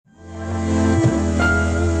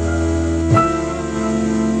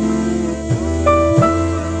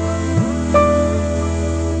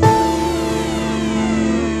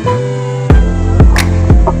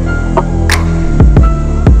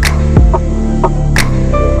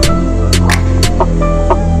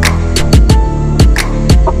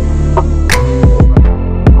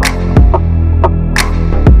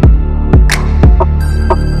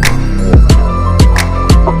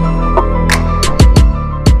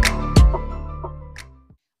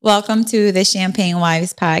Welcome to the Champagne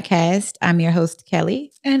Wives podcast. I'm your host,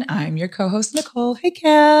 Kelly. And I'm your co-host, Nicole. Hey,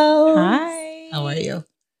 Kel. Hi. How are you?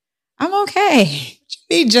 I'm okay.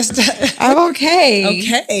 I'm okay.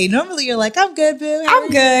 Okay. Normally you're like, I'm good, boo. I'm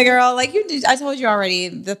good, girl. Like I told you already,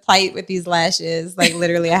 the plight with these lashes. Like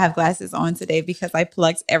literally, I have glasses on today because I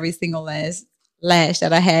plucked every single lash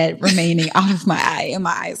that I had remaining out of my eye, and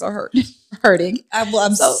my eyes are hurting.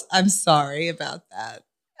 I'm sorry about that.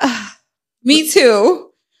 Me too.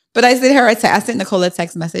 But I sent Nicole a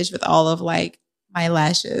text message with all of like my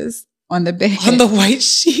lashes on the bed. On the white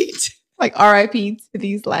sheet. Like RIP to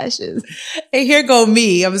these lashes. And here go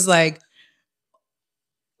me. I was like,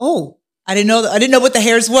 oh, I didn't know what the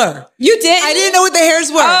hairs were. You did? I didn't know what the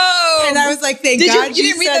hairs were. Oh. And I was like, thank God. You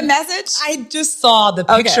didn't read the message? I just saw the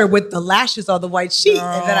picture with the lashes on the white sheet. Girl.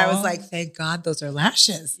 And then I was like, thank God those are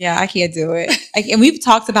lashes. Yeah, I can't do it. And we've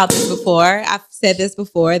talked about this before. I've said this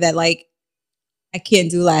before that like, I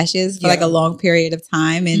can't do lashes for like a long period of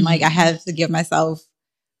time. And like, I have to give myself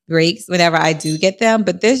breaks whenever I do get them.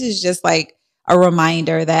 But this is just like a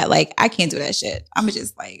reminder that like, I can't do that shit. I'm gonna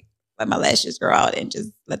just like let my lashes grow out and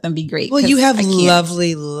just let them be great. Well, you have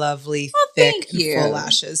lovely, thick, full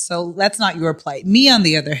lashes. So that's not your plight. Me, on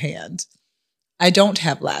the other hand, I don't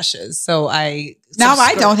have lashes. So I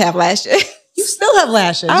don't have lashes. You still have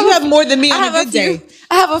lashes. You have more than me on a good day.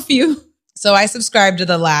 I have a few. So I subscribe to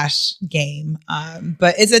the lash game.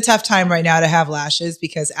 But it's a tough time right now to have lashes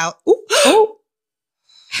because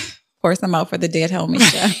pour some out for the dead homie.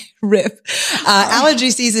 Rip. Allergy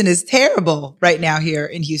season is terrible right now here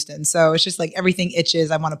in Houston. So it's just like everything itches.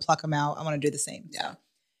 I want to pluck them out. I want to do the same. Yeah.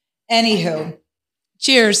 Anywho,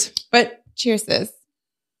 cheers. But cheers, sis.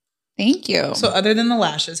 Thank you. So other than the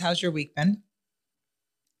lashes, how's your week been?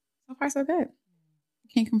 So far, so good. I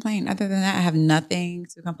can't complain. Other than that, I have nothing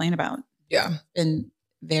to complain about. Yeah. Been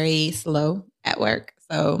very slow at work.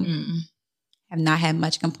 So have not had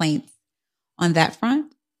much complaints on that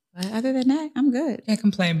front. But other than that, I'm good. Can't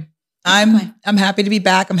complain. I'm happy to be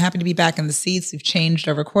back. I'm happy to be back in the seats. We've changed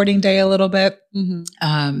our recording day a little bit.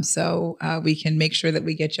 So we can make sure that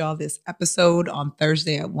we get y'all this episode on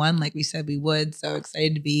Thursday at 1, like we said we would. So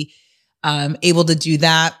excited to be able to do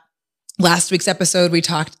that. Last week's episode, we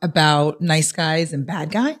talked about nice guys and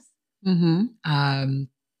bad guys.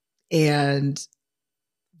 And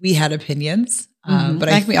we had opinions. But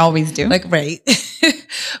like we always do. Like, right.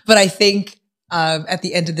 But I think at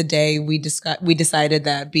the end of the day, we decided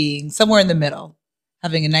that being somewhere in the middle,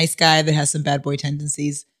 having a nice guy that has some bad boy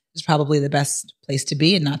tendencies is probably the best place to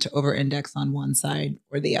be and not to over-index on one side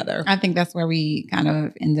or the other. I think that's where we kind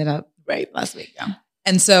of ended up last week. Yeah.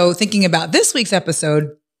 And so thinking about this week's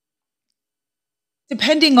episode,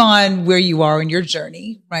 depending on where you are in your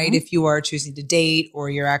journey, right? If you are choosing to date or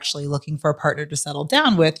you're actually looking for a partner to settle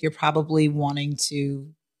down with, you're probably wanting to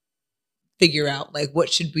figure out like what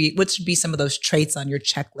should be some of those traits on your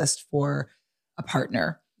checklist for a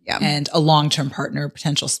partner and a long-term partner,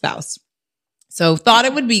 potential spouse. So thought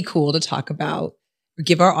it would be cool to talk about or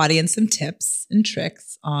give our audience some tips and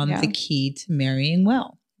tricks on the key to marrying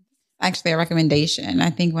well. Actually, a recommendation.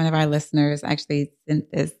 I think one of our listeners actually sent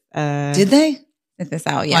this. Did they? This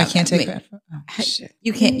out. Yeah. I can't take credit for shit.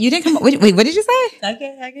 You can't. You didn't come up. Wait, what did you say? I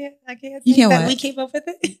can't. You can't. What? We came up with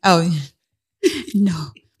it. Oh no.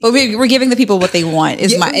 But we're giving the people what they want.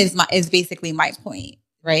 Is basically my point,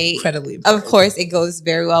 right? Incredibly important. Of course, it goes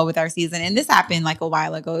very well with our season, and this happened like a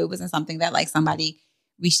while ago. It wasn't something that like somebody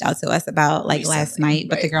reached out to us about like last night,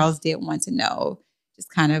 but the girls did want to know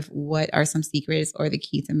just kind of what are some secrets or the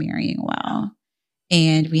key to marrying well.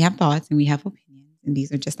 And we have thoughts and we have opinions. And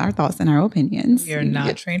these are just our thoughts and our opinions. We are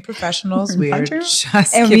not trained professionals. We are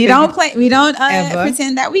just and we don't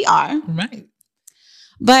pretend that we are. Right.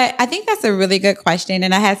 But I think that's a really good question.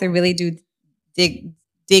 And I had to really dig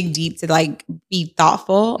deep to like be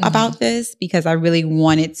thoughtful about this because I really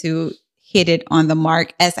wanted to hit it on the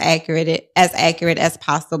mark as accurate as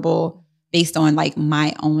possible based on like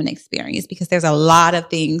my own experience. Because there's a lot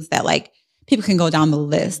of things that like people can go down the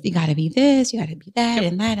list. You got to be this, you got to be that,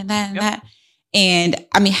 and that, and that, and that. And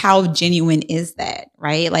I mean, how genuine is that,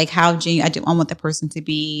 right? Like how genuine, I want the person to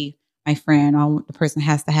be my friend. I want the person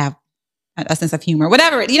has to have a sense of humor,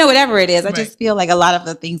 whatever it is. I just feel like a lot of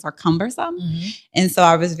the things are cumbersome. And so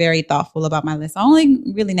I was very thoughtful about my list. I only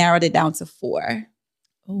really narrowed it down to 4.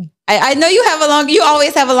 Oh. I know you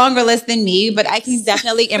always have a longer list than me, but I can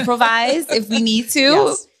definitely improvise if we need to.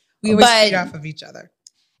 Yes. We always feed off of each other.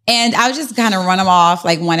 And I'll just kind of run them off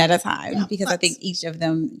like one at a time because I think each of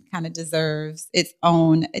them kind of deserves its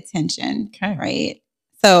own attention. Okay. Right.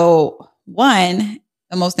 So one,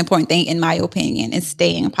 the most important thing in my opinion is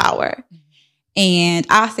staying in power. And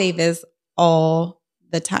I say this all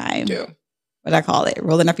the time. Yeah. What I call it,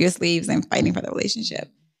 rolling up your sleeves and fighting for the relationship,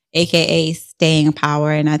 AKA staying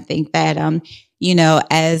power. And I think that,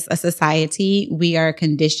 as a society, we are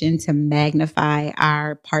conditioned to magnify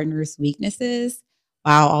our partner's weaknesses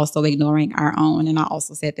while also ignoring our own. And I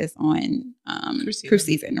also said this on Cruise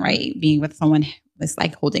Season, right? Being with someone is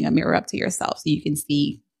like holding a mirror up to yourself so you can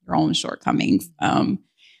see your own shortcomings.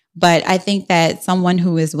 But I think that someone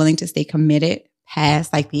who is willing to stay committed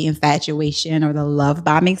past like the infatuation or the love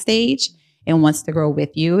bombing stage and wants to grow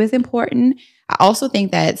with you is important. I also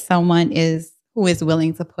think that someone who is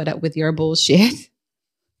willing to put up with your bullshit,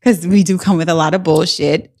 because we do come with a lot of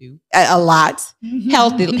bullshit, a lot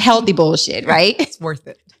healthy bullshit, right? It's worth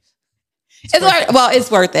it. It's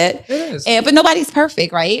worth it. It is. But nobody's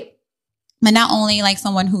perfect, right? But not only like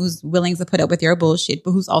someone who's willing to put up with your bullshit,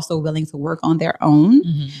 but who's also willing to work on their own.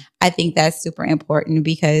 I think that's super important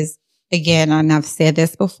because, again, and I've said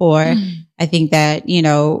this before, I think that,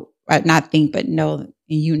 not think, but know,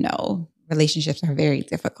 and relationships are very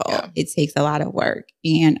difficult. Yeah. It takes a lot of work.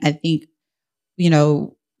 And I think,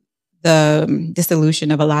 the dissolution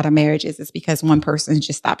of a lot of marriages is because one person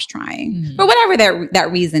just stops trying for whatever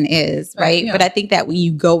that reason is, right? Yeah. But I think that when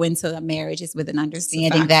you go into a marriage, it's with an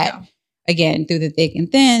understanding that, again, through the thick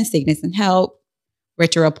and thin, sickness and health,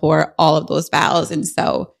 richer or poor, all of those vows. And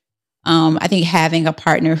so I think having a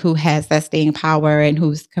partner who has that staying power and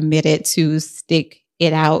who's committed to stick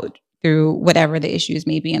it out through whatever the issues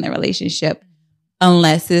may be in the relationship,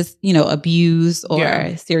 unless it's, abuse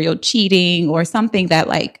or serial cheating or something that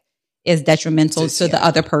like is detrimental to the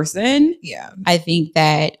other person. Yeah. I think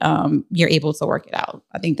that you're able to work it out.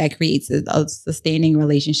 I think that creates a sustaining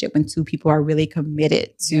relationship when two people are really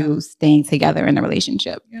committed to staying together in a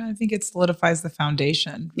relationship. Yeah, I think it solidifies the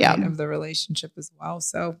foundation of the relationship as well.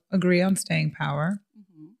 So agree on staying power.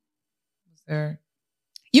 Is there...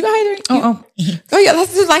 You go ahead. Oh, yeah.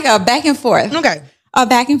 Let's do like a back and forth. Okay. A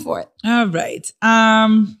back and forth. All right.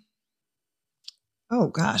 Oh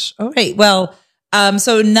gosh. All right. Well,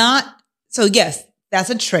 so yes, that's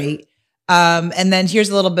a trait. And then here's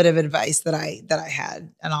a little bit of advice that I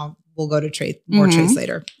had, and we'll go to more traits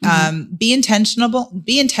later. Be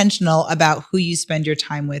intentional about who you spend your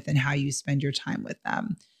time with and how you spend your time with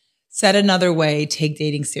them. Said another way, take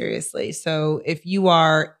dating seriously. So if you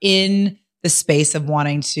are in the space of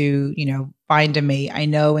wanting to, find a mate, I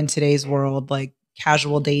know in today's world, like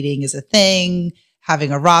casual dating is a thing,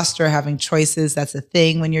 having a roster, having choices, that's a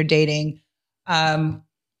thing when you're dating. I'm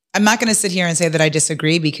not going to sit here and say that I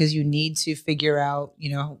disagree because you need to figure out,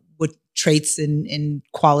 what traits and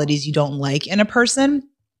qualities you don't like in a person,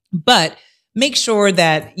 but make sure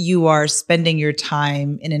that you are spending your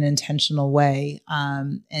time in an intentional way.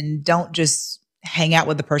 And don't just hang out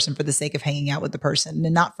with the person for the sake of hanging out with the person,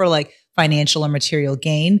 and not for like financial or material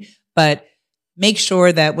gain, but make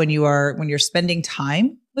sure that when you're spending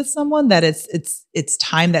time with someone, that it's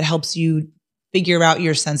time that helps you figure out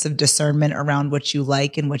your sense of discernment around what you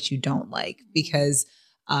like and what you don't like. Because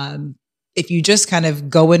if you just kind of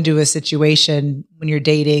go into a situation when you're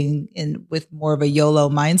dating and with more of a YOLO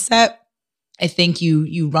mindset, I think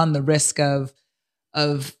you run the risk of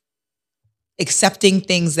accepting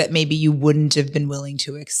things that maybe you wouldn't have been willing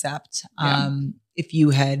to accept if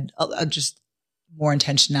you had just more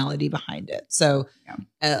intentionality behind it. So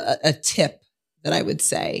a tip that I would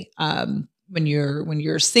say when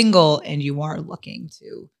you're single and you are looking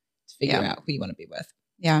to figure out who you want to be with.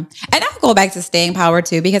 Yeah. And I'll go back to staying power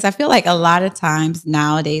too, because I feel like a lot of times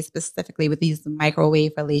nowadays, specifically with these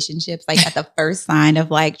microwave relationships, like at the first sign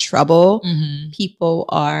of like trouble, people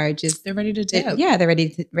are they're ready to dip. They're ready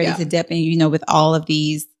to dip. And, with all of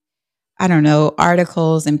these, I don't know,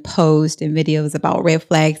 articles and posts and videos about red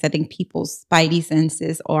flags, I think people's spidey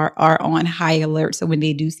senses are on high alert. So when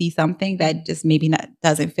they do see something that just maybe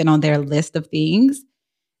doesn't fit on their list of things,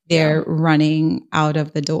 they're running out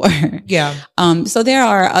of the door. Yeah. So there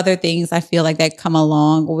are other things I feel like that come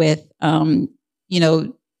along with,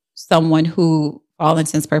 someone who, for all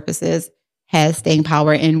intents and purposes, has staying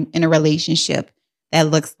power in a relationship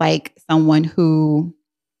that looks like someone who,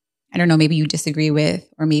 I don't know, maybe you disagree with,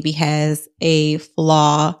 or maybe has a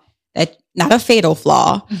flaw that, not a fatal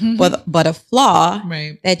flaw, but a flaw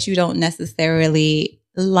that you don't necessarily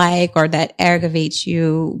like or that aggravates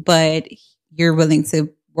you, but you're willing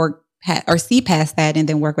to work or see past that and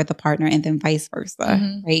then work with a partner, and then vice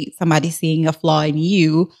versa, right? Somebody seeing a flaw in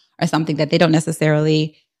you or something that they don't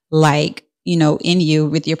necessarily like, in you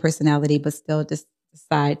with your personality, but still just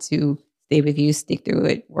decide to stay with you, stick through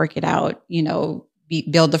it, work it out,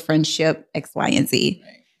 build a friendship, X, Y, and Z.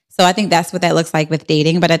 Right. So I think that's what that looks like with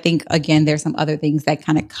dating. But I think, again, there's some other things that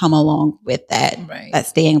kind of come along with that, that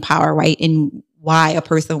staying power, right? And why a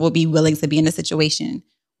person will be willing to be in a situation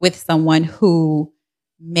with someone who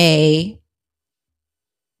may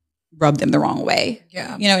rub them the wrong way.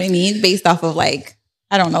 Yeah. You know what I mean? Based off of like,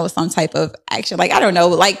 I don't know, some type of action. Like, I don't know,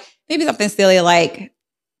 like maybe something silly like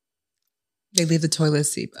they leave the toilet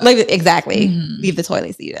seat up. Exactly. Leave the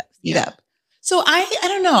toilet seat up. So I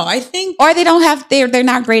don't know. I think, or they don't have, they're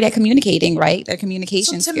not great at communicating, right? Their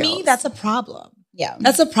communication so to skills. me, that's a problem. Yeah.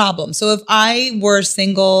 That's a problem. So if I were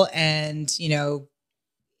single and, you know,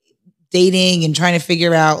 dating and trying to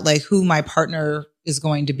figure out like who my partner is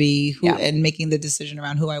going to be, and making the decision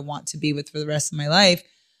around who I want to be with for the rest of my life.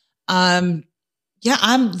 I'm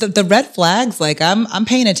the red flags. Like I'm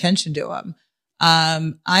paying attention to them.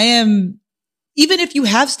 I am, even if you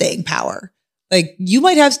have staying power, like you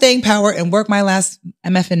might have staying power and work my last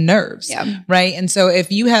MFN nerves. Yeah. Right. And so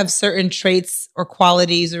if you have certain traits or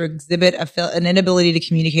qualities or exhibit an inability to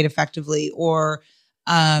communicate effectively, or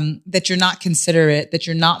that you're not considerate, that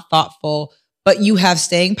you're not thoughtful, but you have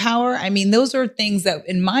staying power. I mean, those are things that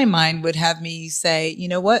in my mind would have me say, you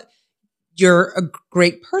know what? You're a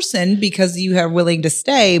great person because you are willing to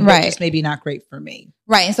stay, but just maybe not great for me.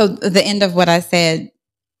 Right. And so the end of what I said,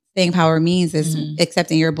 staying power means is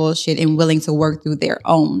accepting your bullshit and willing to work through their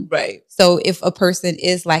own. Right. So if a person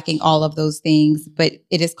is lacking all of those things, but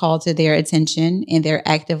it is called to their attention and they're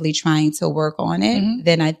actively trying to work on it,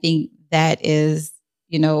 then I think that is,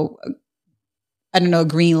 you know, I don't know, a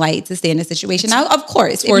green light to stay in a situation. Now, of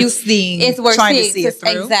course, it's worth seeing to see it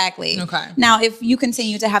through. Exactly. Okay. Now, if you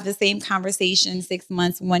continue to have the same conversation 6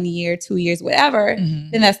 months, 1 year, 2 years, whatever,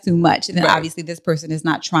 then that's too much. And then obviously this person is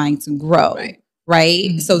not trying to grow.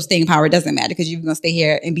 Right. So staying power doesn't matter because you're going to stay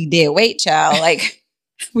here and be dead weight, child. Like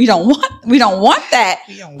we don't want that.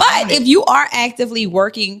 But if you are actively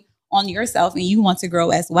working on yourself and you want to grow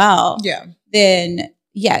as well, then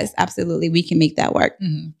yes, absolutely. We can make that work.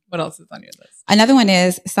 What else is on your list? Another one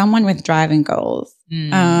is someone with driving goals.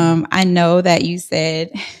 I know that you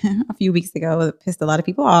said a few weeks ago, it pissed a lot of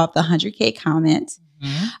people off, the 100K comment.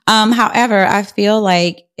 However, I feel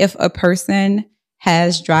like if a person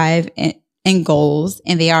has drive and goals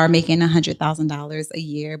and they are making $100,000 a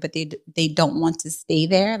year, but they don't want to stay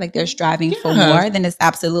there, like they're striving for more, then it's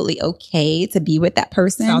absolutely okay to be with that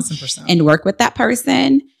person 1,000%. and work with that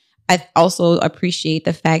person. I also appreciate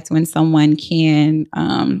the fact when someone can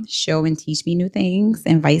show and teach me new things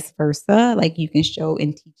and vice versa. Like you can show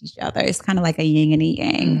and teach each other. It's kind of like a yin and a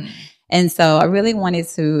yang. And so I really wanted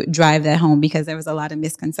to drive that home because there was a lot of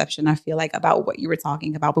misconception, I feel like, about what you were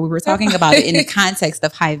talking about. But we were talking about it in the context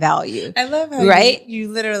of high value. I love how you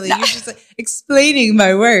literally, you're just like explaining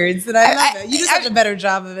my words. And I love it. You just have a better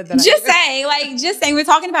job of it than I do. Just saying, we're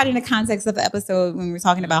talking about it in the context of the episode when we're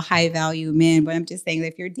talking about high value men. But I'm just saying that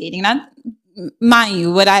if you're dating, mind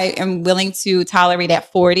you, what I am willing to tolerate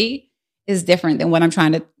at 40 is different than what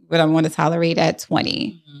I want to tolerate at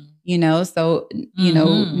 20. You know, so, you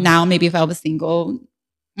know, now maybe if I was single,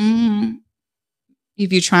 if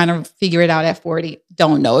you're trying to figure it out at 40,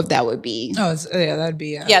 don't know if that would be. That'd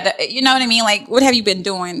be. You know what I mean? Like, what have you been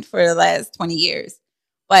doing for the last 20 years?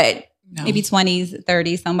 But maybe 20s,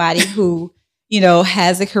 30s, somebody who, you know,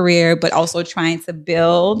 has a career, but also trying to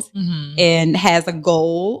build and has a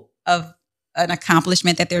goal of an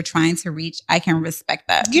accomplishment that they're trying to reach. I can respect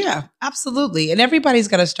that. Yeah, absolutely. And everybody's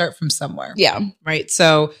got to start from somewhere. Yeah. Right.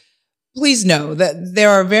 So please know that there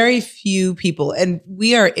are very few people, and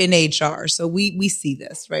we are in HR, so we see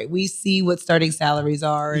this, right? We see what starting salaries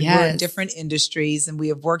are, and we're in different industries, and we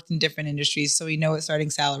have worked in different industries, so we know what starting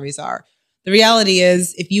salaries are. The reality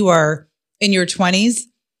is, if you are in your 20s,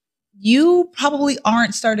 you probably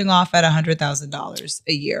aren't starting off at $100,000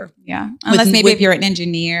 a year. Yeah. Unless if you're an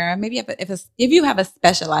engineer, maybe if you have a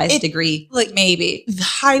specialized degree, like maybe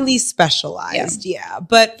highly specialized. Yeah.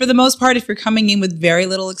 But for the most part, if you're coming in with very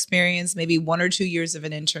little experience, maybe 1 or 2 years of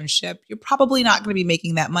an internship, you're probably not going to be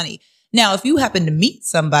making that money. Now, if you happen to meet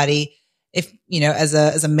somebody, if, you know, as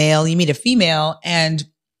a male, you meet a female and,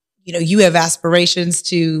 you know, you have aspirations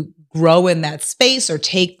to grow in that space or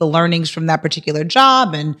take the learnings from that particular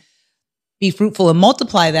job and be fruitful and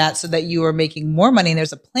multiply that so that you are making more money and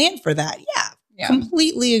there's a plan for that. Yeah.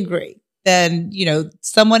 Completely agree. Then, you know,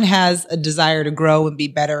 someone has a desire to grow and be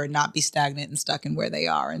better and not be stagnant and stuck in where they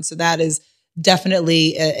are. And so that is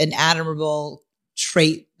definitely an admirable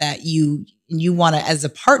trait that you want to, as a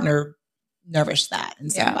partner, nourish that in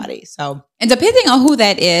somebody. So, and depending on who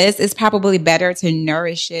that is, it's probably better to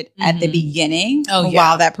nourish it at the beginning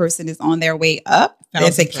while that person is on their way up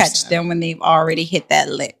than to catch them when they've already hit that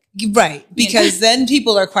lick. Right. Because then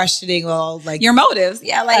people are questioning, well, like your motives.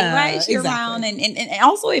 Yeah. Like, why is she around? And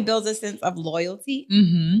also it builds a sense of loyalty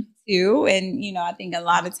too. And, I think a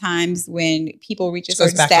lot of times when people reach a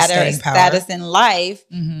Goes certain back to staying power. status in life,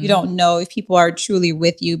 you don't know if people are truly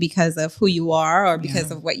with you because of who you are or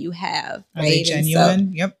because of what you have. Are they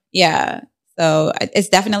genuine? Yep. Yeah. So it's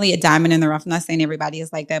definitely a diamond in the rough. I'm not saying everybody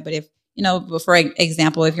is like that, but if, for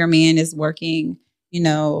example, if your man is working, I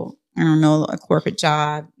don't know, a corporate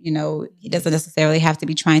job, he doesn't necessarily have to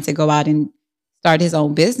be trying to go out and start his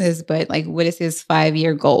own business, but like, what is his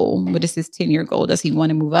 5-year goal? What is his 10-year goal? Does he want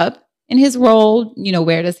to move up in his role?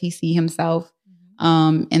 Where does he see himself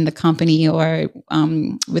in the company or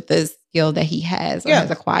with the skill that he has or has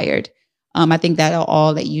acquired? I think that'll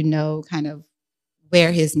all let kind of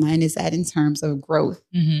where his mind is at in terms of growth.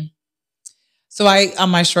 Mm-hmm. So I, on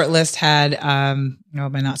my short list had, no,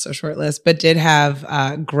 my not so short list, but did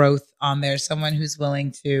have growth on there. Someone who's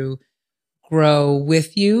willing to grow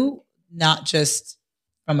with you, not just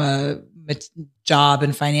from a job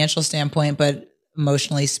and financial standpoint, but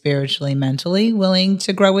emotionally, spiritually, mentally willing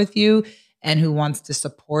to grow with you, and who wants to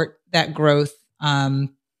support that growth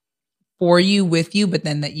for you, with you, but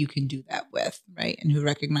then that you can do that with, right? And who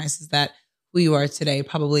recognizes that who you are today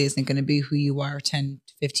probably isn't going to be who you are 10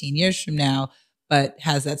 to 15 years from now, but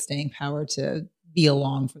has that staying power to be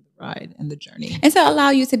along for the ride and the journey. And to allow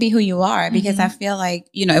you to be who you are, because I feel like,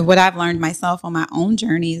 what I've learned myself on my own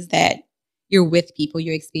journey is that you're with people,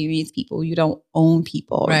 you experience people, you don't own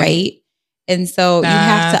people, right? And so you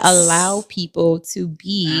have to allow people to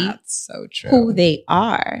be so true. who they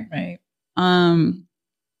are. Right.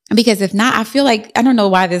 Because if not, I feel like, I don't know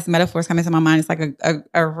why this metaphor is coming to my mind. It's like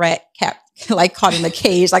a rat kept like caught in the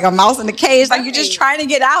cage, like a mouse in the cage. Like you're just trying to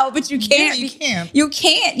get out, but you can't. Yeah, you can't. You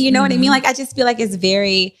can't. You know what I mean? Like I just feel like it's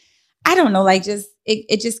very, I don't know, like just,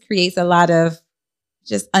 it just creates a lot of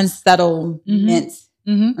just unsettledness,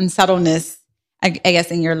 I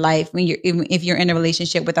guess, in your life when if you're in a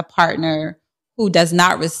relationship with a partner who does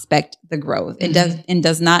not respect the growth and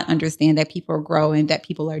does not understand that people grow and that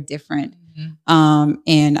people are different,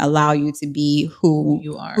 and allow you to be who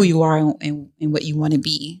you are and what you want to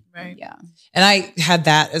be. Right. Yeah. And I had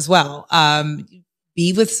that as well.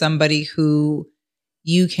 Be with somebody who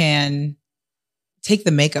you can take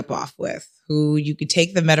the makeup off with, who you could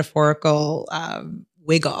take the metaphorical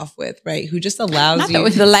wig off with, right? Who just allows not you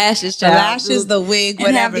the lashes, the lashes, the wig,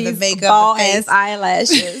 whatever, the makeup, ball ass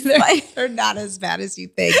eyelashes. They're not as bad as you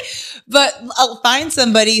think. But I'll find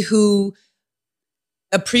somebody who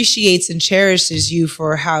appreciates and cherishes you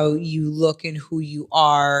for how you look and who you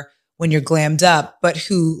are when you're glammed up, but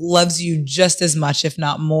who loves you just as much, if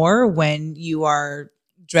not more, when you are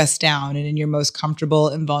dressed down and in your most comfortable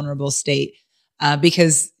and vulnerable state.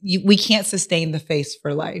 Because we can't sustain the face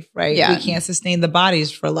for life, right? Yeah. We can't sustain the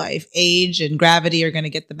bodies for life. Age and gravity are going to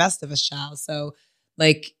get the best of us, child. So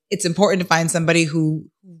like, it's important to find somebody who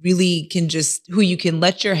really can who you can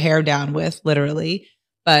let your hair down with, literally,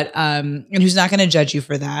 but, and who's not going to judge you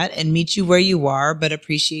for that and meet you where you are, but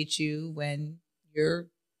appreciate you when you're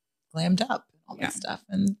glammed up, all that stuff.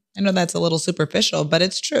 And I know that's a little superficial, but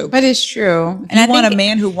it's true. But it's true. And I want a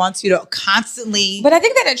man who wants you to constantly. But I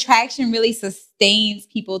think that attraction really sustains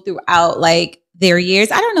people throughout like their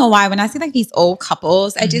years. I don't know why. When I see like these old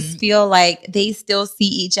couples, I just feel like they still see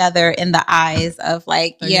each other in the eyes of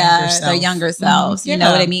like, their younger selves. You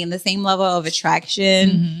know what I mean? The same level of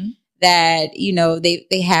attraction that,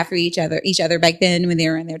 they have for each other back then when they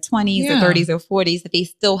were in their 20s or 30s or 40s, that they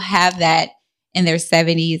still have that in their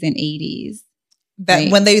 70s and 80s.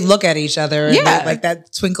 That when they look at each other, and like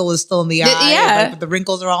that twinkle is still in the eye. Like the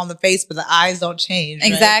wrinkles are all on the face, but the eyes don't change.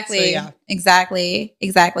 Exactly. Right? So,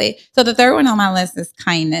 Exactly. So the third one on my list is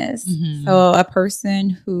kindness. So a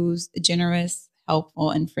person who's generous,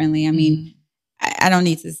 helpful, and friendly. I mean, I don't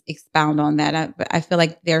need to expound on that. But I feel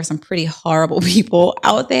like there are some pretty horrible people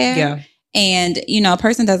out there. Yeah. And, a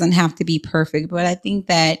person doesn't have to be perfect, but I think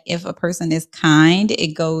that if a person is kind,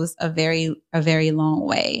 it goes a very long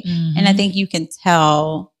way. And I think you can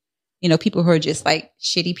tell, people who are just like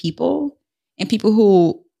shitty people and people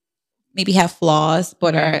who maybe have flaws,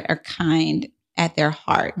 but are kind at their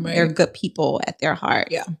heart. Right. They're good people at their heart.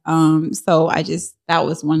 Yeah. So that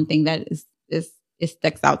was one thing that it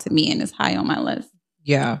sticks out to me and is high on my list.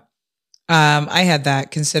 Yeah. I had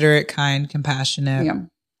that considerate, kind, compassionate. Yeah.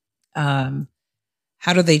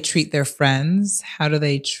 How do they treat their friends? How do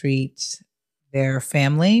they treat their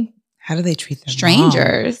family? How do they treat their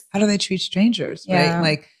strangers? Mom? How do they treat strangers? Yeah. Right?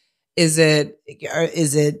 Like,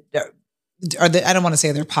 are they, I don't want to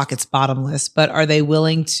say their pockets bottomless, but are they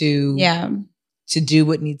willing to do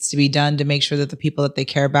what needs to be done to make sure that the people that they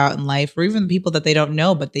care about in life, or even the people that they don't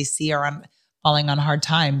know, but they see are falling on hard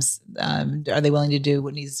times, are they willing to do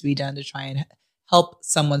what needs to be done to try and help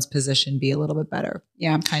someone's position be a little bit better.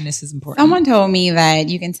 Yeah. Kindness is important. Someone told me that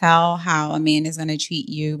you can tell how a man is going to treat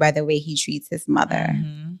you by the way he treats his mother.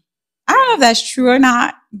 Mm-hmm. I don't know if that's true or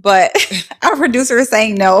not, but our producer is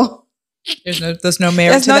saying no. There's no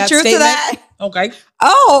merit to that truth statement. to that. Okay.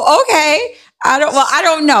 Oh, okay. I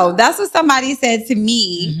don't know. That's what somebody said to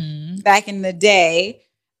me back in the day.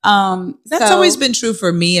 That's always been true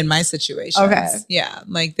for me in my situations. Okay. Yeah.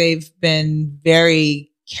 Like they've been very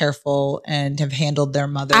careful and have handled their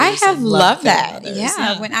mothers. I have loved that. Mothers.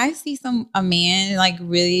 Yeah. When I see a man like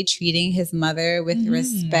really treating his mother with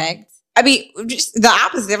respect. I mean, just the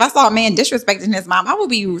opposite. If I saw a man disrespecting his mom, I would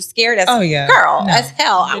be scared as as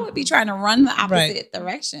hell. I would be trying to run the opposite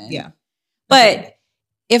direction. Yeah. But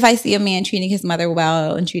if I see a man treating his mother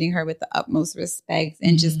well and treating her with the utmost respect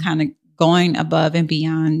and just kind of going above and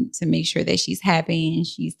beyond to make sure that she's happy and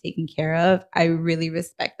she's taken care of, I really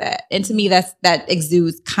respect that. And to me, that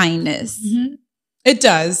exudes kindness. Mm-hmm. It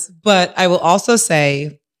does. But I will also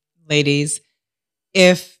say, ladies,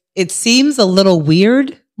 if it seems a little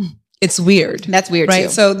weird, it's weird. That's weird, right? too.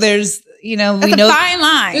 So there's, we know a fine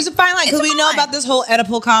line. There's a fine line because we know about this whole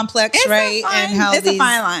Oedipal complex, right? And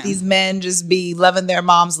how these men just be loving their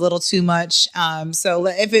moms a little too much. So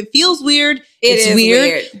if it feels weird, it's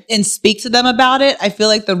weird, and speak to them about it. I feel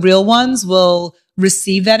like the real ones will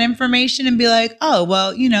receive that information and be like, oh,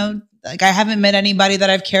 well, like I haven't met anybody that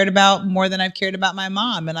I've cared about more than I've cared about my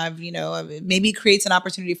mom. And maybe it creates an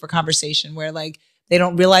opportunity for conversation where like they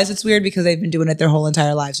don't realize it's weird because they've been doing it their whole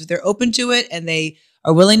entire lives. If they're open to it and they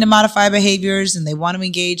are willing to modify behaviors and they want to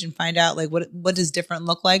engage and find out like what does different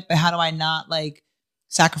look like, but how do I not like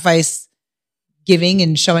sacrifice giving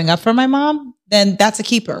and showing up for my mom, then that's a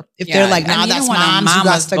keeper. If they're like, nah, that's mom's, you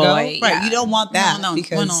got to go. Right. Yeah. You don't want that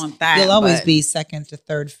because you'll always be second to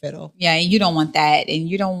third fiddle. Yeah. And you don't want that. And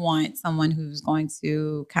you don't want someone who's going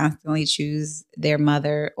to constantly choose their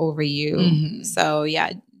mother over you. Mm-hmm. So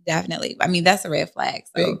yeah, definitely. I mean, that's a red flag.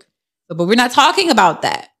 But we're not talking about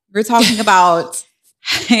that. We're talking about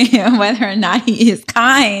whether or not he is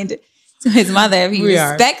kind to his mother, if he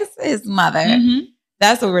respects his mother. Mm-hmm.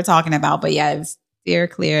 That's what we're talking about. But yeah, steer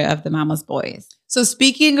clear of the mama's boys. So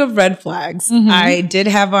speaking of red flags, I did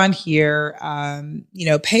have on here,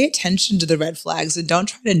 pay attention to the red flags and don't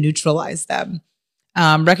try to neutralize them.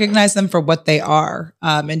 Recognize them for what they are,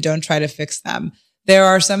 and don't try to fix them. There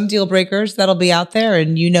are some deal breakers that'll be out there,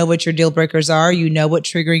 and you know what your deal breakers are. You know what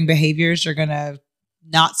triggering behaviors are going to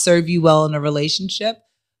not serve you well in a relationship.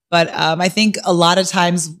 But I think a lot of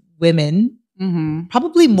times women,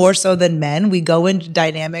 probably more so than men, we go into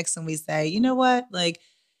dynamics and we say, you know what, like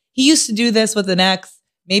he used to do this with an ex.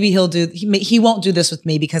 Maybe he won't do this with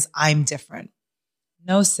me because I'm different.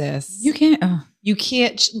 No, sis. You can't.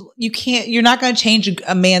 You're not going to change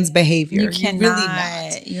a man's behavior. You cannot. You're really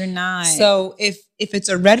not. You're not. So if it's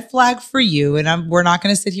a red flag for you, and we're not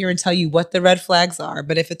going to sit here and tell you what the red flags are,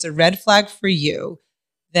 but if it's a red flag for you,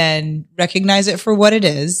 then recognize it for what it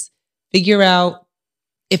is. Figure out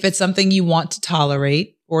if it's something you want to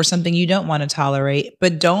tolerate or something you don't want to tolerate,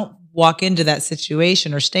 but don't walk into that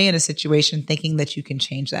situation or stay in a situation thinking that you can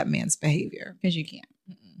change that man's behavior. Because you can't.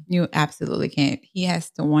 You absolutely can't. He has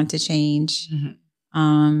to want to change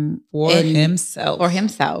for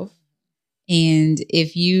himself. And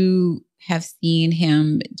if you have seen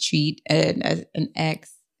him treat an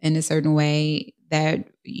ex in a certain way that,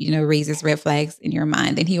 raises red flags in your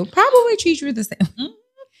mind, then he'll probably treat you the same.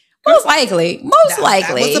 Most likely.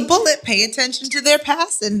 That was a bullet. Pay attention to their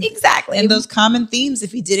past and exactly and those common themes.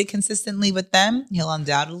 If he did it consistently with them, he'll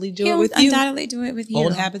undoubtedly do it with you.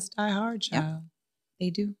 Old habits die hard, child. Yep. They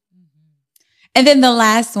do. And then the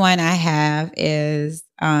last one I have is,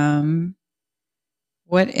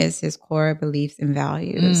 what is his core beliefs and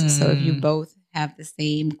values? So if you both have the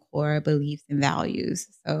same core beliefs and values.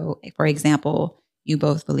 So for example, you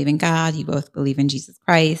both believe in God, you both believe in Jesus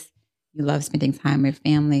Christ, you love spending time with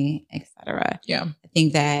family, etc. Yeah. I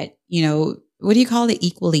think that, what do you call it?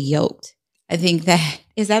 Equally yoked. I think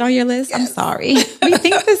is that on your list? Yes. I'm sorry. We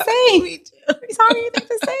think the same. We do. I'm sorry, you think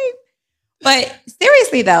the same. But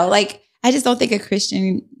seriously though, like, I just don't think a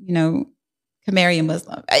Christian, can marry a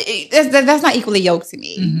Muslim. That's not equally yoked to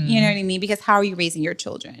me. Mm-hmm. You know what I mean? Because how are you raising your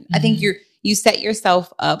children? Mm-hmm. I think you set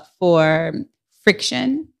yourself up for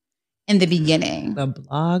friction in the beginning. The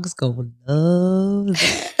blogs go love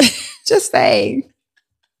that. Just saying.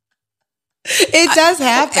 It does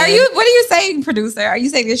happen. What are you saying, producer? Are you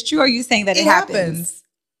saying it's true or are you saying that it happens?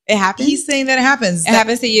 It happens? He's saying that it happens. It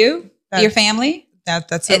happens to you? Your family?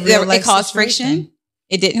 That's a real life it caused situation. friction?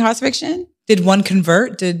 It didn't cause friction? Did one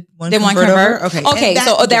convert? Did one Did one convert? convert? Over? Okay.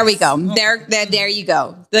 So there we go. Okay. There you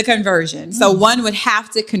go. The conversion. So one would have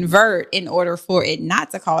to convert in order for it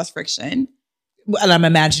not to cause friction. And I'm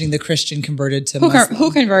imagining the Christian converted to Muslim.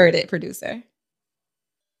 Who converted, producer?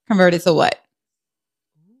 Converted to what?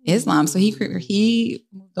 Islam. So he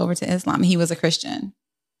moved over to Islam. He was a Christian.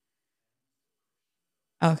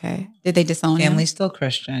 Okay. Did they disown him? Family's still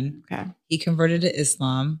Christian. Okay. He converted to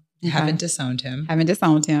Islam. Okay. Haven't disowned him. Haven't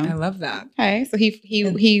disowned him. I love that. Okay. So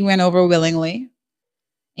he went over willingly,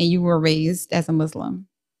 and you were raised as a Muslim.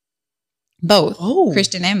 Both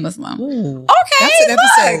Christian and Muslim. Ooh. Okay. That's an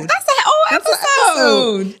episode. That's a whole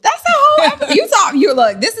episode. That's a whole episode. You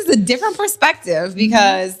look, this is a different perspective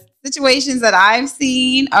because situations that I've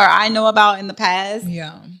seen or I know about in the past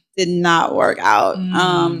did not work out.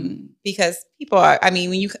 Because people are, I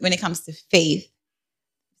mean, when it comes to faith,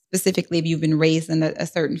 specifically if you've been raised in a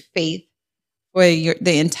certain faith for your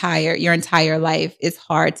entire life, it's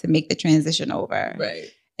hard to make the transition over. Right.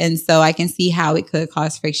 And so I can see how it could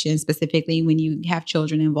cause friction, specifically when you have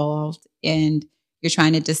children involved and you're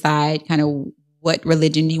trying to decide kind of what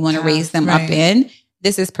religion you want to raise them up in.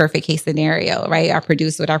 This is perfect case scenario, right?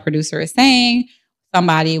 What our producer is saying,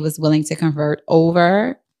 somebody was willing to convert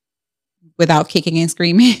over without kicking and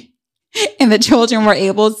screaming. And the children were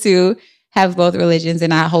able to have both religions,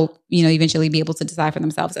 and I hope, eventually be able to decide for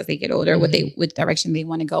themselves as they get older what direction they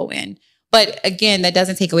want to go in. But again, that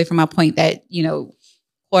doesn't take away from my point that,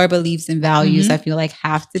 core beliefs and values, I feel like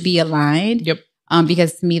have to be aligned. Yep.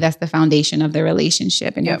 Because to me, that's the foundation of the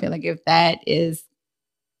relationship. And I feel like if that is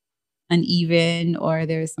uneven or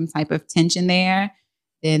there's some type of tension there,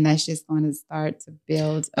 then that's just going to start to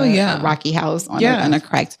build a rocky house on a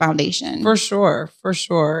cracked foundation. For sure.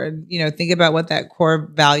 And, think about what that core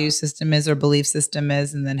value system is or belief system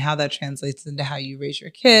is, and then how that translates into how you raise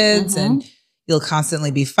your kids. And you'll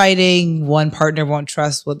constantly be fighting. One partner won't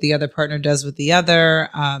trust what the other partner does with the other.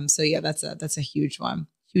 That's a huge one.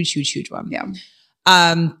 Huge one. Yeah.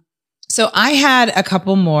 So I had a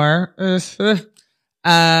couple more.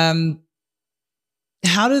 How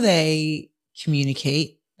do they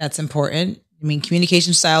communicate? That's important. I mean,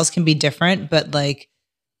 communication styles can be different, but like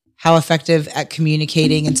how effective at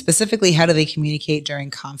communicating, and specifically, how do they communicate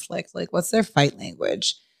during conflict? Like, what's their fight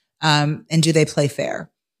language? And do they play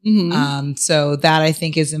fair? So that I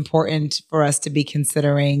think is important for us to be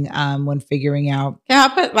considering when figuring out.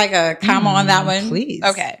 Can I put like a comma on that one? Please.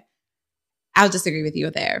 Okay. I'll disagree with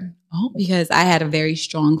you there. Oh. Because I had a very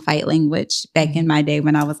strong fight language back in my day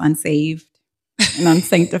when I was unsaved and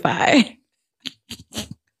unsanctified.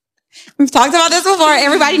 We've talked about this before.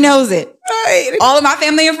 Everybody knows it. Right. All of my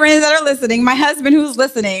family and friends that are listening, my husband who's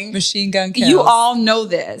listening. Machine gun kills. You all know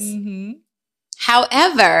this.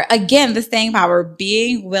 However, again, the staying power,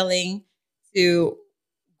 being willing to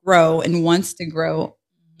grow and wants to grow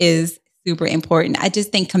is super important. I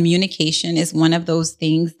just think communication is one of those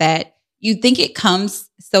things that you think it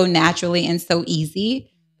comes so naturally and so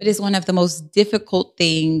easy, but it's one of the most difficult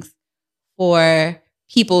things for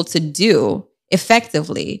people to do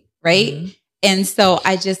effectively, right? And so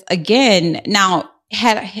I just, again, now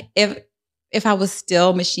if I was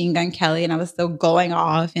still Machine Gun Kelly and I was still going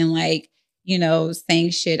off and like,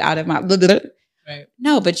 saying shit out of my right.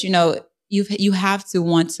 No, but you have to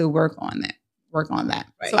want to work on that.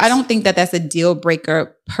 Right. So I don't think that that's a deal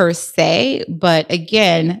breaker per se, but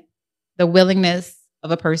again, the willingness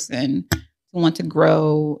of a person to want to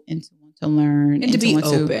grow and to want to learn and to be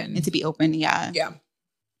open. And to be open, yeah.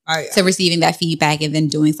 To receiving that feedback and then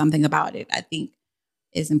doing something about it, I think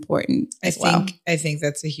is important as well. I think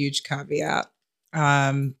that's a huge caveat.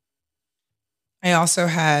 I also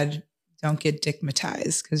had don't get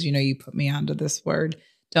dickmatized because you put me onto this word.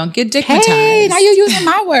 Don't get dickmatized. Hey, now you're using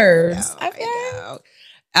my words. I know.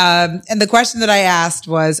 And the question that I asked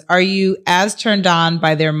was, are you as turned on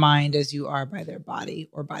by their mind as you are by their body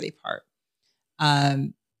or body part?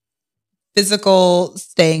 Physical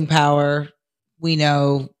staying power, we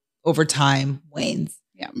know over time wanes.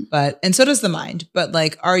 Yeah. And so does the mind. But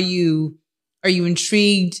like, are you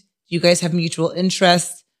intrigued? Do you guys have mutual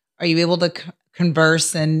interests? Are you able to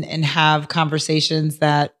converse and have conversations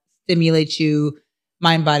that stimulate you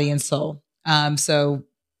mind, body, and soul? So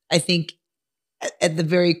I think at the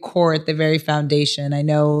very core, at the very foundation, I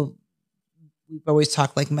know we've always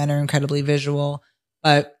talked like men are incredibly visual,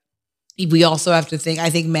 but we also have to think, I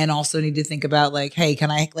think men also need to think about like, hey, can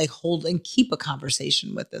I like hold and keep a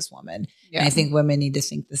conversation with this woman? Yeah. And I think women need to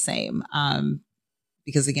think the same.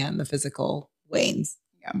 Because again, the physical wanes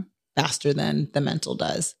faster than the mental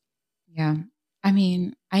does. Yeah. I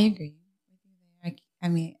mean, I agree. I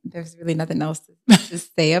mean, there's really nothing else to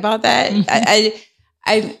say about that.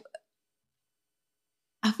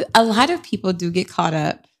 a lot of people do get caught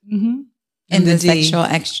up Mm-hmm. in the D. sexual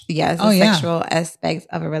sexual aspects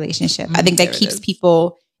of a relationship. I think that keeps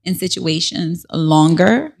people in situations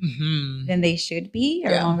longer than they should be,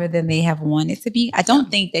 or longer than they have wanted to be. I don't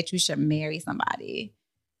think that you should marry somebody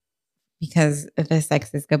because the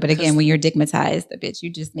sex is good. But again, when you're digmatized a bitch, you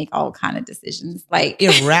just make all kind of decisions. Like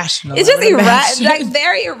irrational. It's just like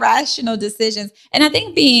very irrational decisions. And I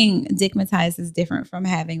think being digmatized is different from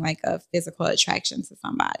having like a physical attraction to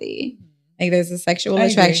somebody. Like there's a sexual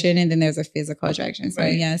attraction and then there's a physical attraction. So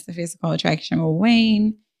yes, the physical attraction will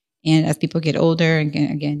wane. And as people get older,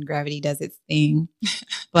 again, gravity does its thing.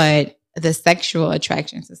 But the sexual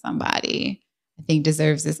attraction to somebody, I think,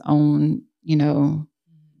 deserves its own, little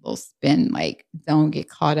spin. Like, don't get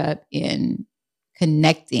caught up in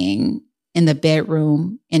connecting in the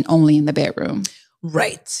bedroom and only in the bedroom.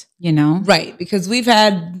 Right. Right. Because we've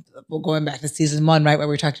had, going back to season 1, right, where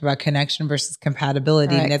we talked about connection versus compatibility.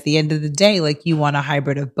 Correct. And at the end of the day, like, you want a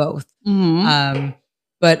hybrid of both. Mm-hmm.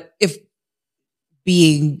 But if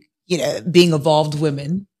being evolved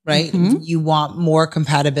women, right, you want more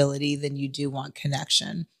compatibility than you do want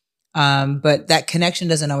connection. But that connection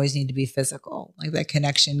doesn't always need to be physical. Like that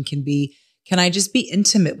connection can I just be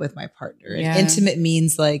intimate with my partner? And intimate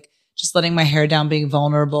means like just letting my hair down, being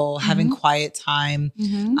vulnerable, having quiet time,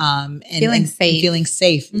 and feeling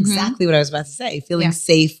safe. Exactly what I was about to say. Feeling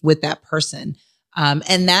safe with that person.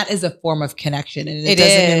 And that is a form of connection. And it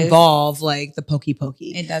doesn't involve like the pokey.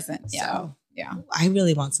 It doesn't. So I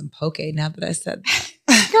really want some poke now that I said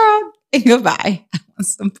that. Girl, goodbye. I want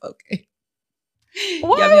some poke.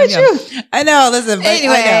 Why would you? I know. Listen.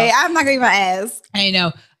 Anyway, I'm not going to even ask. I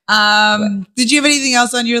know. Did you have anything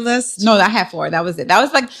else on your list? No, I had 4. That was it. That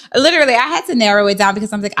was like literally I had to narrow it down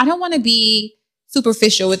because I'm like, I don't want to be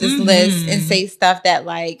superficial with this list and say stuff that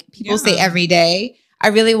like people say every day. I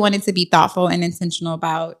really wanted to be thoughtful and intentional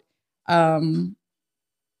about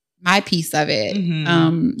my piece of it,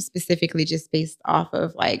 specifically just based off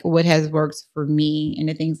of like what has worked for me and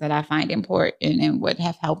the things that I find important and what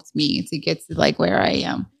have helped me to get to like where I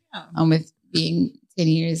am with being 10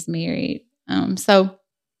 years married. So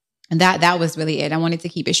that was really it. I wanted to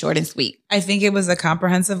keep it short and sweet. I think it was a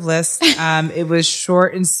comprehensive list. It was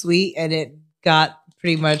short and sweet, and it got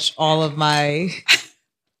pretty much all of my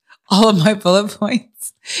bullet points.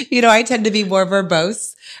 I tend to be more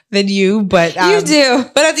verbose than you, but you do.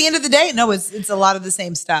 But at the end of the day, no, it's a lot of the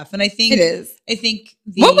same stuff. And I think it is. I think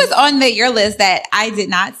what was on your list that I did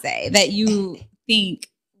not say that you think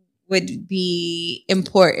would be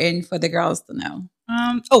important for the girls to know?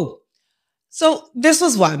 So this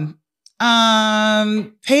was one.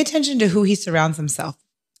 Pay attention to who he surrounds himself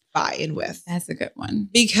by and with. That's a good one.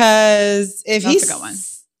 Because if he's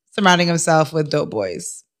surrounding himself with dope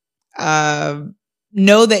boys,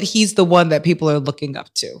 know that he's the one that people are looking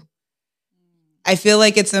up to. I feel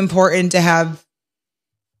like it's important to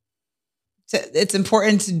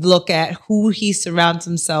look at who he surrounds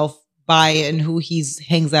himself by and who he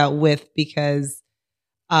hangs out with, because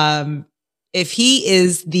if he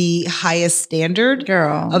is the highest standard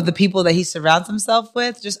of the people that he surrounds himself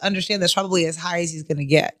with, just understand that's probably as high as he's going to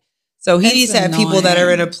get. So he needs to have people that are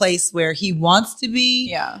in a place where he wants to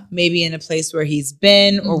be, maybe in a place where he's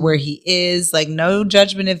been or where he is. Like, no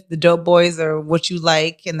judgment if the dope boys are what you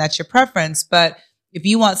like and that's your preference. But if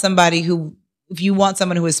you want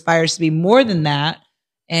someone who aspires to be more than that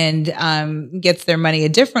and gets their money a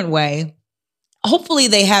different way, hopefully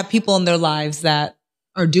they have people in their lives that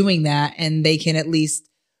are doing that, and they can at least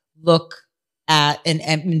look at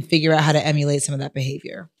and figure out how to emulate some of that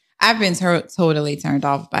behavior. I've been totally turned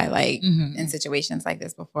off by like in situations like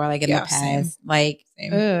this before, like in the past, same.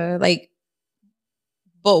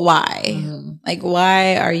 But why? Like,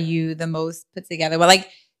 why are you the most put together? Well,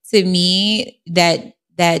 like to me, that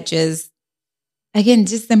just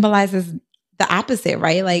symbolizes the opposite,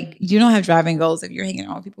 right? Like, you don't have driving goals if you're hanging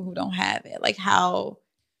out with people who don't have it. Like, how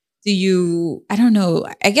do you, I don't know,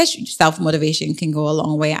 I guess self-motivation can go a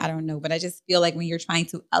long way. I don't know. But I just feel like when you're trying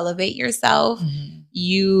to elevate yourself,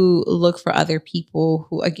 you look for other people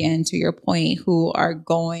who, again, to your point, who are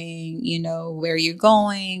going, where you're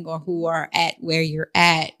going or who are at where you're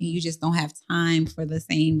at. You just don't have time for the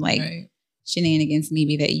same shenanigans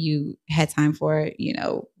maybe that you had time for,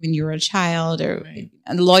 when you were a child, or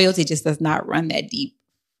and loyalty just does not run that deep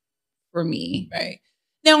for me. Right.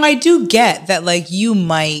 Now, I do get that, like, you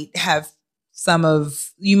might have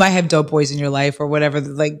dope boys in your life or whatever,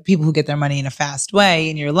 like people who get their money in a fast way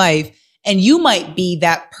in your life. And you might be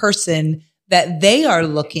that person that they are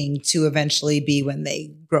looking to eventually be when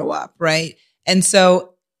they grow up, right? And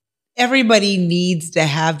so everybody needs to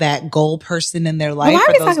have that goal person in their life. Why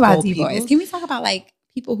are we talking about D-boys? Can we talk about like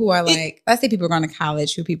people who are like, let's say people are going to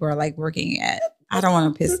college, who people are like working at. I don't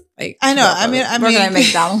want to piss. Like, I know. I mean, working at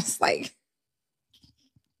McDonald's. Like,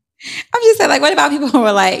 I'm just saying, like, what about people who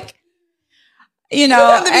are like, you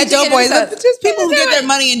know, doughboys? Just people who get their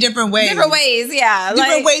money in different ways. Different ways, yeah.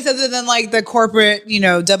 Different ways other than like the corporate, you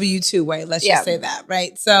know, W-2 way. Let's just say that,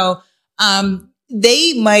 right? So,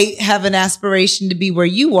 they might have an aspiration to be where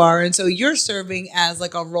you are. And so you're serving as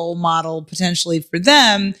like a role model potentially for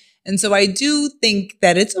them. And so I do think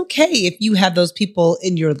that it's okay if you have those people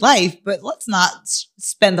in your life, but let's not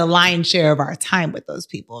spend the lion's share of our time with those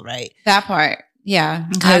people, right? That part. Yeah.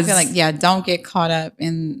 I feel like, don't get caught up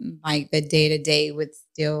in like the day to day with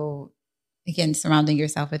still, again, surrounding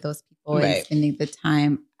yourself with those people and spending the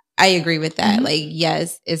time. I agree with that. Mm-hmm. Like,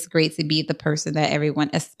 yes, it's great to be the person that everyone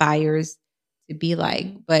aspires to be like,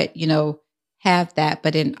 but you know, have that,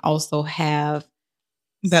 but then also have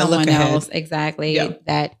that someone else exactly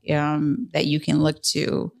that you can look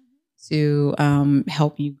to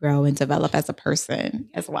help you grow and develop as a person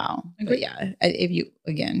as well. But yeah, if you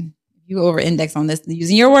over index on this,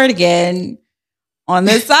 using your word again on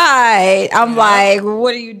this side, I'm like,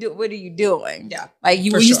 what are you doing? Yeah, like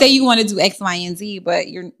you say you want to do X, Y, and Z, but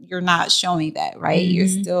you're not showing that, right? Mm-hmm. You're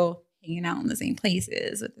still hanging out in the same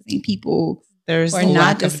places with the same people. There's a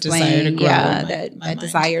lack of desire to grow. Yeah, that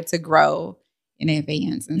desire to grow in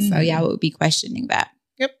advance. And so, I would be questioning that.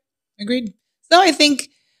 Yep. Agreed. So I think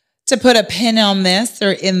to put a pin on this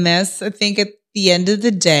or in this, I think at the end of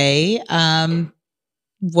the day,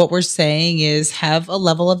 what we're saying is have a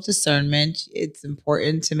level of discernment. It's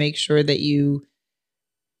important to make sure that you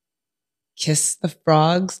kiss the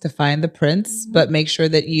frogs to find the prince, but make sure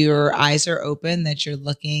that your eyes are open, that you're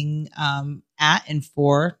looking at and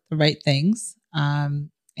for the right things.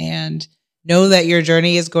 And know that your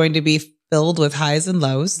journey is going to be filled with highs and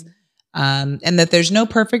lows, and that there's no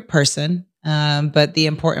perfect person. But the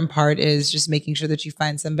important part is just making sure that you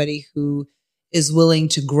find somebody who is willing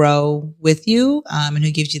to grow with you, and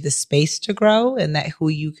who gives you the space to grow, and that who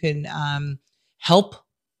you can help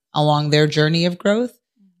along their journey of growth.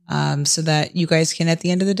 So that you guys can, at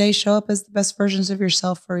the end of the day, show up as the best versions of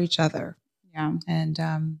yourself for each other. Yeah.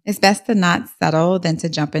 And it's best to not settle than to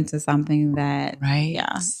jump into something that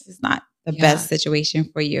is not the best situation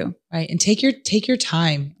for you. Right. And take your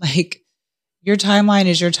time. Like, your timeline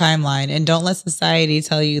is your timeline. And don't let society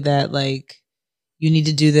tell you that, like, you need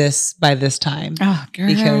to do this by this time. Oh, girl.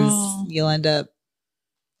 Because you'll end up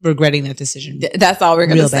regretting that decision. That's all we're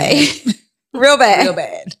going to say. Real bad. Real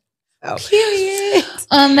bad. Oh. Period.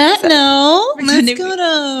 On that note, let's go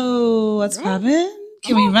to what's poppin'.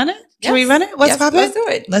 Can we run it? Can we run it? What's poppin'? Let's do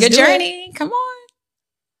it. Good journey. Come on.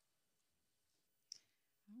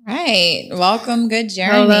 All right. Welcome. Good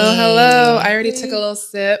journey. Hello. I already took a little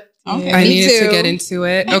sip. Okay, I needed to get into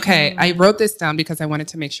it. Okay. I wrote this down because I wanted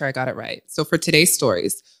to make sure I got it right. So for today's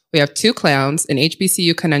stories, we have 2 clowns, an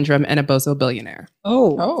HBCU conundrum, and a bozo billionaire.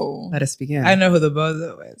 Oh. Let us begin. I know who the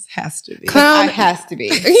bozo is. Has to be. Clown has to be.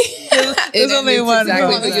 There's only one.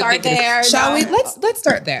 Exactly start there. Shall we? Let's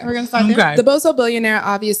start there. We're going to start there. The bozo billionaire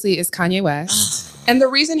obviously is Kanye West. And the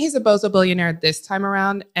reason he's a bozo billionaire this time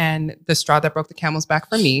around, and the straw that broke the camel's back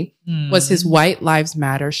for me, was his White Lives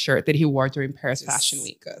Matter shirt that he wore during Paris Fashion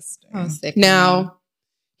Week. Oh, sick. Now,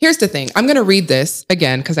 here's the thing. I'm going to read this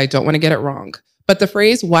again because I don't want to get it wrong. But the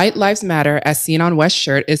phrase White Lives Matter, as seen on West's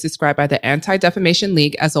shirt, is described by the Anti-Defamation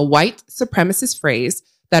League as a white supremacist phrase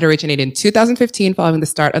that originated in 2015 following the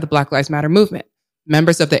start of the Black Lives Matter movement.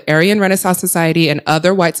 Members of the Aryan Renaissance Society and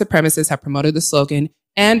other white supremacists have promoted the slogan.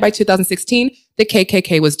 And by 2016, the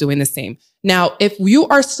KKK was doing the same. Now, if you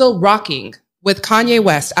are still rocking with Kanye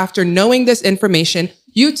West after knowing this information,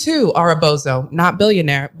 you too are a bozo, not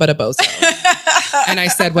billionaire, but a bozo. And I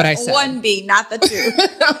said what I said. 1B, not the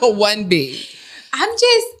 2. 1B.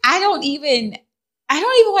 I don't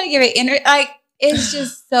even want to give it like, it's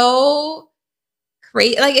just so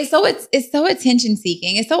crazy. Like, it's so attention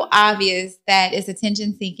seeking. It's so obvious that it's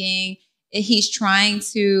attention seeking. He's trying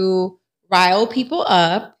to rile people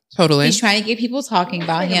up. Totally. He's trying to get people talking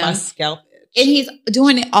about him. My scalp itch. And he's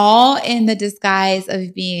doing it all in the disguise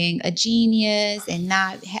of being a genius and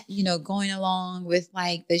not, going along with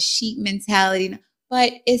like the sheep mentality.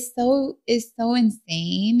 But it's so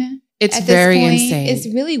insane. It's very point. insane. It's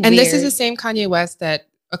really weird. And this is the same Kanye West that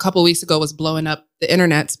a couple of weeks ago was blowing up the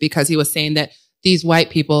internets because he was saying that these white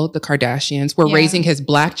people, the Kardashians, were raising his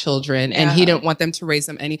black children and he didn't want them to raise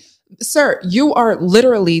them any. Sir, you are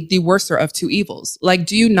literally the worser of 2 evils. Like,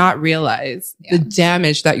 do you not realize the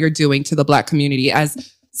damage that you're doing to the black community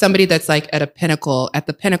as somebody that's like at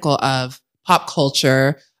the pinnacle of pop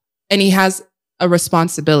culture? And he has a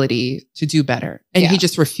responsibility to do better. And he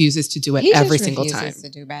just refuses to do it every single time. To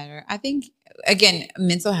do better. I think, again,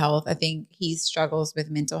 mental health, I think he struggles with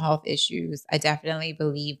mental health issues. I definitely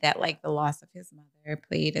believe that like the loss of his mother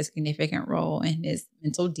played a significant role in his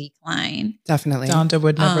mental decline. Definitely. Donda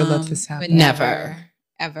would never let this happen. Never,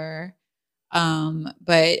 ever.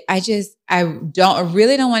 But I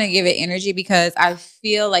really don't want to give it energy because I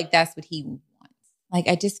feel like that's what he wants. Like,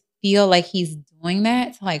 I just feel like he's doing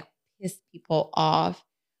that to like piss people off.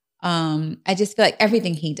 I just feel like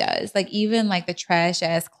everything he does, like even like the trash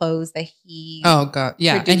ass clothes that he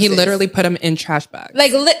produces. And he literally put them in trash bags.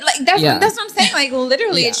 Like that's what I'm saying. Like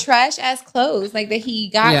literally trash ass clothes like that he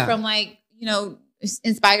got from like, you know,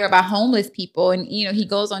 inspired by homeless people. And you know, he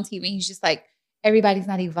goes on TV and he's just like, everybody's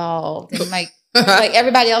not evolved and like like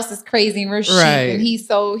everybody else is crazy and we're sheep. And he's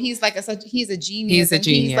a genius. He's a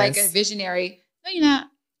genius. He's like a visionary. No, you're not.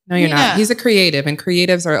 No, you're not. He's a creative, and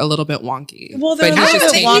creatives are a little bit wonky. Well, they're a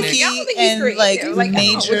little bit wonky and like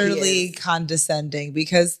majorly condescending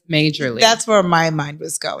because that's where my mind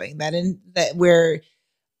was going. That where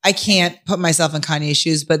I can't put myself in Kanye's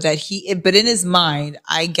shoes, but in his mind,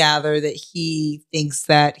 I gather that he thinks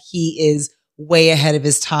that he is way ahead of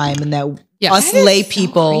his time, and that us lay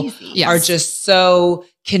people are just so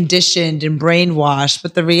conditioned and brainwashed.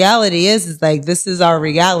 But the reality is like this is our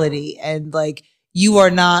reality, and like. You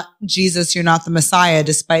are not Jesus. You're not the Messiah,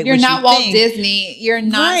 despite you're what not you Walt think. Disney. You're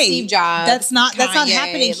not Steve Jobs. That's not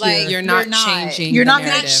happening here. Like, you're not changing. You're not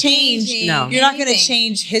going to change. No, you're not going to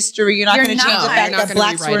change history. You're not going to change the fact that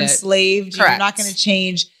blacks were enslaved. Correct. You're not going to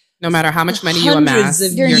change. No matter how much money you amass,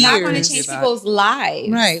 you're not going to change people's lives.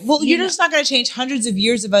 Right. Well, you're just not going to change hundreds of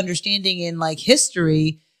years of understanding in like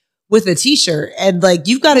history with a T-shirt, and like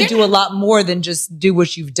you've got to do a lot more than just do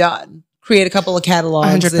what you've done. Create a couple of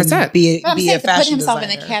catalogs 100%. and be a fashion designer. Put himself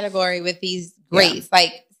in a category with these greats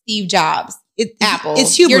like Steve Jobs, Apple.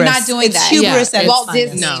 It's hubris. You're not doing that. Hubris at Walt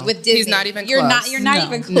its Disney no. with Disney. He's not even You're close. not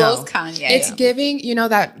even close, Kanye. It's giving, you know,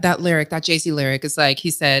 that lyric, that Jay-Z lyric is like,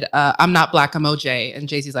 he said, I'm not black, I'm OJ. And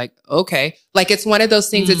Jay-Z's like, okay. Like, it's one of those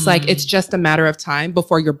things. It's like, it's just a matter of time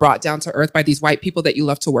before you're brought down to earth by these white people that you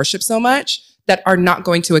love to worship so much that are not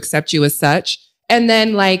going to accept you as such. And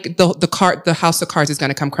then like the house of cards is going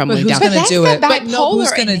to come crumbling down. Who's going to do it? But no,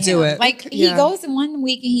 who's going to do it? Like he goes in one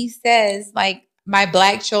week and he says like my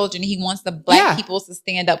black children. He wants the black people to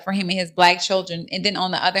stand up for him and his black children. And then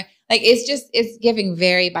on the other, like it's giving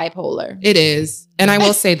very bipolar. It is. And I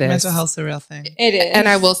will say this. Mental health's a real thing. It is. And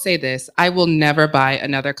I will say this. I will never buy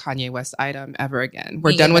another Kanye West item ever again.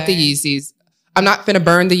 We're done with the Yeezys. I'm not going to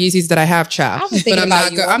burn the Yeezys that I have, child. But I'm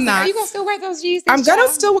not. Are you going to still wear those Yeezys? I'm going to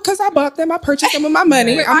still, because I bought them. I purchased them with my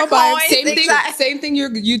money. I'm going to buy them. Same thing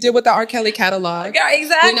you did with the R. Kelly catalog.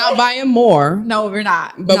 Exactly. We're not buying more. No, we're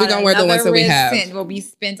not. But we're going to wear the ones that we have. Cent will be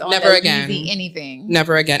spent on never again. Yeezy anything.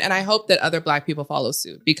 Never again. And I hope that other black people follow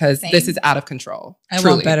suit because this is out of control. I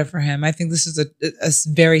want better for him. I think this is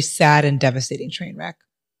a very sad and devastating train wreck.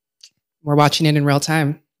 We're watching it in real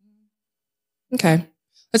time. Okay.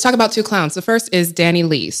 Let's talk about two clowns. The first is Danny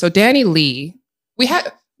Lee. So Danny Lee,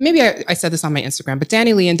 I said this on my Instagram, but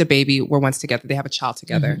Danny Lee and DaBaby were once together. They have a child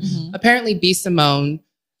together. Mm-hmm. Apparently B. Simone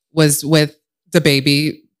was with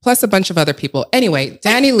DaBaby, plus a bunch of other people. Anyway,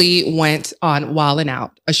 Danny Lee went on Wildin'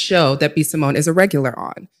 Out, a show that B. Simone is a regular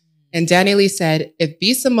on. And Danny Lee said, if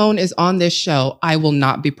B. Simone is on this show, I will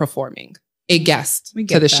not be performing. A guest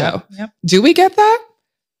to the show. Yep. Do we get that?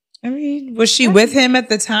 I mean, was she with him at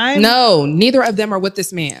the time? No, neither of them are with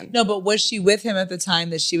this man. No, but was she with him at the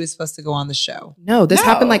time that she was supposed to go on the show? No, this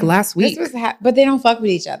happened like last week. But they don't fuck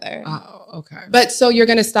with each other. Oh, okay. But so you're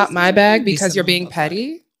going to stop my bag because you're being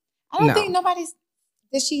petty? I don't think nobody's...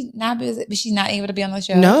 Was she not able to be on the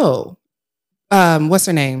show? No. What's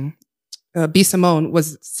her name? B. Simone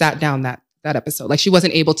was sat down that episode. Like she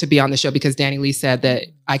wasn't able to be on the show because Danny Lee said that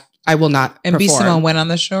I will not And perform. B. Simone went on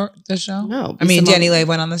the show? No. Danny Lee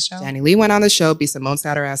went on the show? Danny Lee went on the show. B. Simone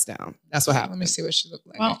sat her ass down. That's what happened. Let me see what she looked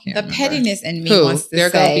like. Well, the pettiness in me wants to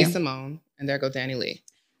there say... There go B. Simone and there go Danny Lee.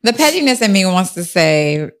 The pettiness in me wants to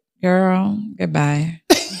say, girl, goodbye.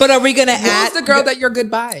 But are we going to add... Who's the girl that you're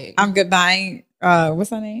goodbye? I'm goodbye.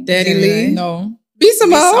 What's her name? Danny Lee? No. B.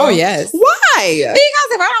 Simone? Oh, yes. Why?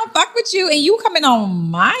 Because if I don't fuck with you and you coming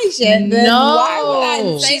on my shit, then why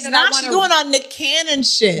would I say she's that not. She's going on Nick Cannon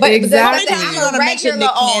shit. But exactly. I'm a regular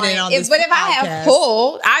on this But if I have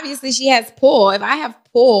pull, obviously she has pull. If I have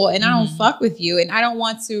pull and I don't fuck with you and I don't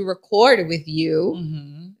want to record with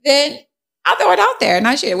you, then I'll throw it out there. And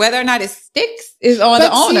I shit. Whether or not it sticks is on the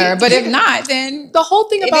owner. But if not, then the whole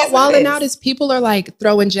thing about Wildin' Out is people are like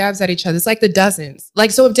throwing jabs at each other. It's like the dozens.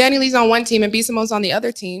 Like, so if Danny Lee's on one team and B. Simone's on the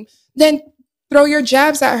other team, then throw your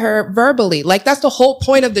jabs at her verbally. Like, that's the whole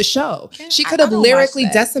point of the show. She could have lyrically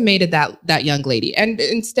decimated that young lady and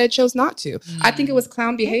instead chose not to. I think it was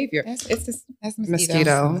clown behavior. That's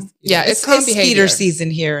mosquito. Yeah, it's clown behavior. Skeeter season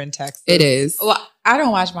here in Texas. It is. Well, I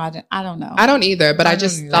don't watch Modern. I don't know. I don't either, but I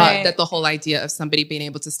just thought that the whole idea of somebody being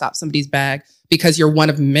able to stop somebody's bag because you're one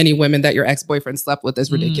of many women that your ex-boyfriend slept with is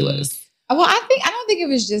ridiculous. Well, I don't think it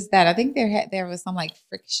was just that. I think there was some like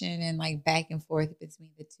friction and like back and forth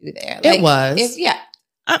between the two there. Like, it was.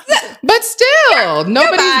 But still,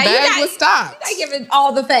 nobody's bag was stopped. I give it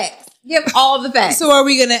all the facts. Give all the facts. So are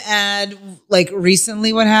we going to add like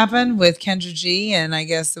recently what happened with Kendra G? And I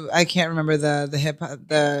guess I can't remember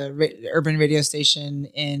the urban radio station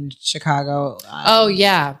in Chicago. Oh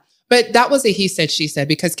yeah. But that was a he said, she said,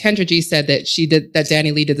 because Kendra G said that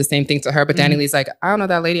Danny Lee did the same thing to her. But Danny Lee's like, I don't know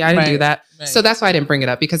that lady. I didn't do that. Right. So that's why I didn't bring it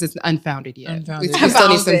up, because it's unfounded yet. We still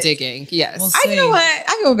need some digging. Yes. You know what?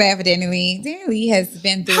 I feel bad for Danny Lee. Danny Lee has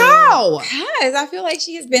been through How? Because I feel like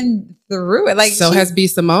she has been through it. Like, so has B.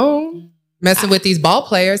 Simone messing with these ball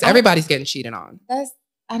players. Everybody's getting cheated on.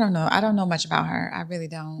 I don't know. I don't know much about her. I really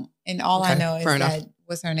don't. And all I know is that,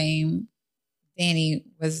 what's her name? Danny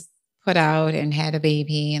was put out and had a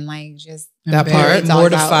baby and like just that part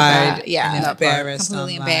mortified,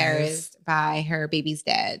 completely embarrassed by her baby's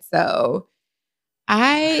dad. So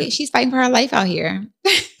she's fighting for her life out here.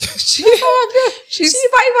 she's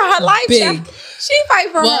fighting for her life. She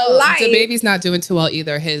fighting for her life. The baby's not doing too well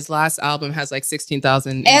either. His last album has like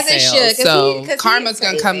 16,000 in sales. So karma's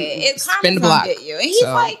gonna come spin the block. And he's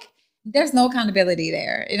like, there's no accountability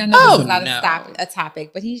there. And I know this is not a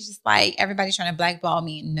topic, but he's just like, everybody's trying to blackball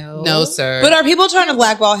me. No, sir. But are people trying to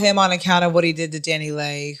blackball him on account of what he did to Danny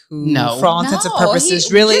Lay, who, for all intents and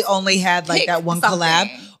purposes, really only had like that one collab?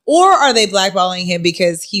 Or are they blackballing him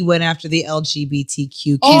because he went after the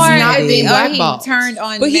LGBTQ community? He's not being blackballed. He turned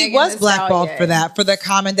on but he was blackballed for the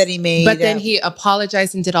comment that he made. But then he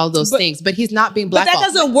apologized and did all those things. But he's not being blackballed. But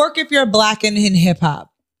that doesn't work if you're black and in hip hop.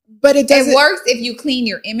 But it works if you clean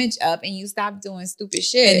your image up and you stop doing stupid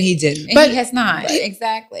shit. And he didn't. And he has not.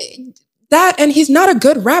 Exactly. That, and he's not a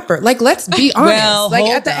good rapper. Like, let's be honest. Well, like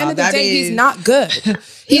at the end of the day, he's not good.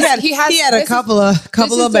 He had a couple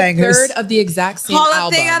of bangers. Third of the exact same album. Call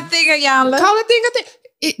a thing a thing, y'all. Call a thing a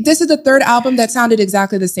thing. This is the third album that sounded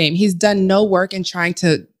exactly the same. He's done no work in trying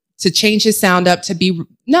to change his sound up to be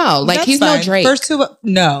he's fine. No Drake. First two,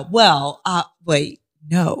 no. Well, wait,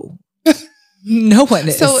 no. No one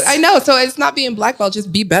is. So I know. So it's not being blackballed.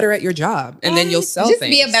 Just be better at your job, and then you'll sell things.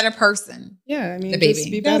 Just be a better person. Yeah, I mean,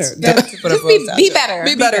 just be better. Just be better.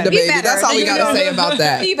 Be better, the baby. That's all we gotta say about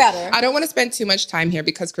that. Be better. I don't want to spend too much time here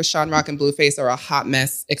because Krishan Rock and Blueface are a hot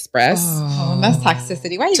mess express. Oh, that's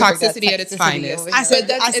toxicity. Why you toxicity at its finest? I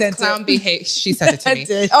said clown behavior. She said it to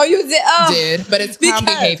me. Oh, you did. Oh. Did, but it's clown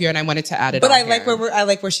behavior, and I wanted to add it. But I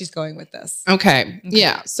like where she's going with this. Okay.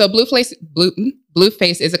 Yeah. So Blueface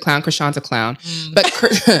is a clown. Krishan's a clown, but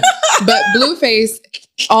Blueface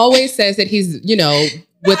always says that he's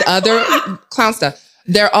with other clown stuff.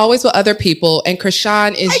 They're always with other people, and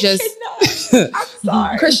Krishan is I'm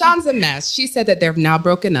sorry. Krishan's a mess. She said that they're now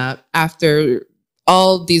broken up after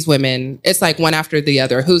all these women. It's like one after the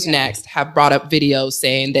other. Who's next? Have brought up videos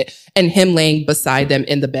saying that, and him laying beside them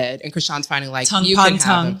in the bed, and Krishan's finally like, tongue you pon can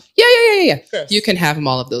tongue. have him. Yeah. Yes. You can have him.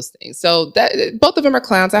 All of those things. So that both of them are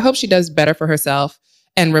clowns. I hope she does better for herself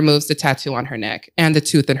and removes the tattoo on her neck and the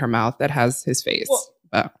tooth in her mouth that has his face.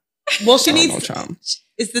 Well, she needs.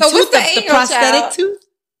 Is the tooth the prosthetic tooth?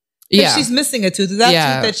 Yeah, she's missing a tooth. Is that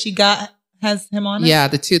tooth that she got has him on it? Yeah,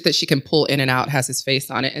 the tooth that she can pull in and out has his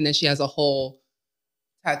face on it, and then she has a whole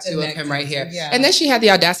tattoo of him right here. Yeah. And then she had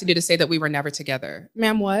the audacity to say that we were never together.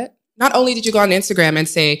 Ma'am, what? Not only did you go on Instagram and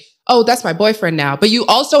say, "Oh, that's my boyfriend now," but you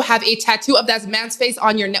also have a tattoo of that man's face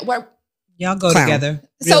on your neck. Where y'all go together.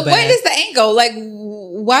 So what is the angle? Like,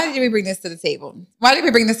 why did we bring this to the table? Why did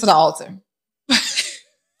we bring this to the altar?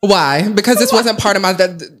 Why? Because this wasn't part of my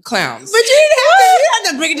clowns. But you didn't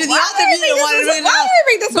have to bring it to the altar. Why did we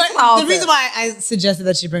bring this to the altar? The reason why I suggested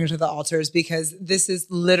that she bring it to the altar is because this is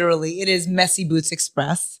literally, it is Messy Boots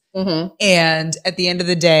Express. Mm-hmm. And at the end of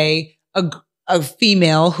the day, a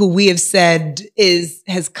female who we have said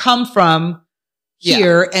has come from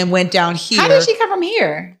here and went down here. How did she come from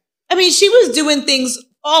here? I mean, she was doing things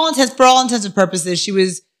for all intents and purposes.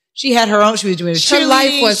 She had her own. She was doing her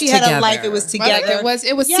life was she together. had a life. It was together. Like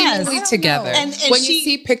it was seemingly together. And when you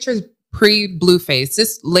see pictures pre-Blueface,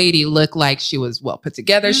 this lady looked like she was well put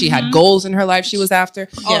together. She had goals in her life she was after.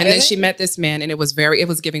 And then she met this man, and it was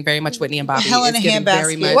giving very much Whitney and Bobby. Helena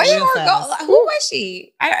Handbasket. Who was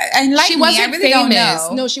she? She wasn't I really famous. don't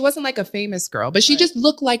know. No, she wasn't like a famous girl, but she just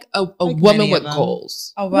looked like a woman with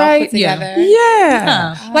goals. Oh, well put together.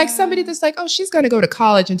 Yeah. Like somebody that's like, oh, she's going to go to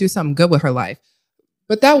college and do something good with her life.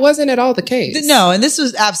 But that wasn't at all the case. No, and this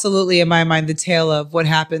was absolutely, in my mind, the tale of what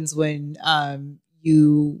happens when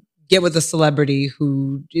you get with a celebrity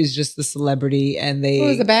who is just the celebrity, and they... Who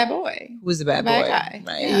was a bad boy. Who was a bad boy. Guy.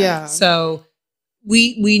 Right? Yeah. So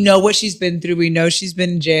we know what she's been through. We know she's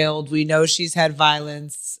been jailed. We know she's had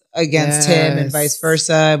violence against him and vice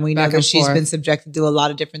versa. And we know that she's been subjected to a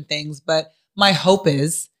lot of different things. But my hope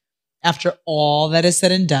is, after all that is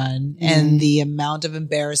said and done and the amount of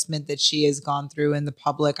embarrassment that she has gone through in the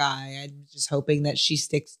public eye, I'm just hoping that she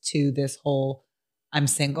sticks to this whole I'm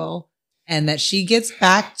single, and that she gets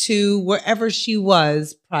back to wherever she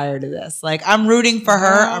was prior to this. Like, I'm rooting for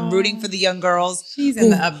her. I'm rooting for the young girls. She's in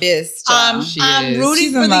the abyss. I'm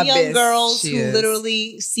rooting for the young girls She who is.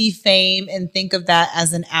 literally see fame and think of that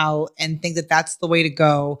as an out and think that that's the way to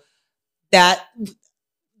go.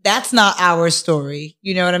 That's not our story.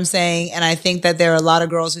 You know what I'm saying? And I think that there are a lot of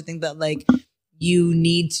girls who think that, like, you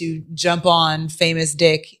need to jump on famous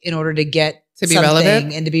dick in order to get to be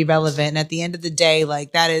relevant and to be relevant. And at the end of the day,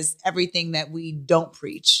 like, that is everything that we don't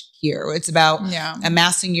preach here. It's about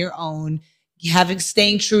amassing your own,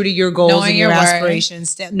 staying true to your goals, knowing and your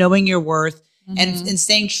aspirations, knowing your worth, and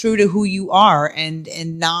staying true to who you are, and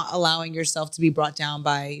not allowing yourself to be brought down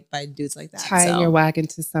by dudes like that. Tying your wagon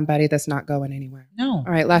to somebody that's not going anywhere. No. All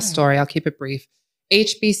right, last story. I'll keep it brief.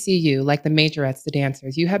 HBCU, like the majorettes, the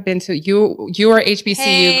dancers. You have been to, you are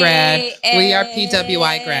HBCU grad. We are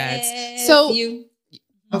PWI grads. So,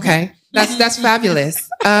 okay, that's fabulous.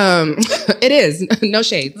 It is. No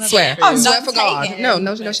shade. Swear. Swear for God.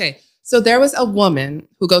 No shade. So there was a woman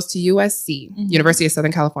who goes to USC, University of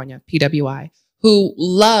Southern California, PWI, who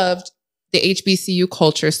loved the HBCU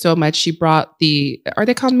culture so much. She brought are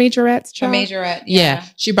they called majorettes? The majorette. Yeah.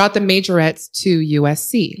 She brought the majorettes to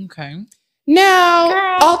USC. Okay.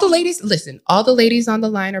 Now, all the ladies on the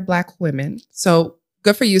line are Black women. So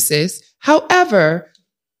good for you, sis. However,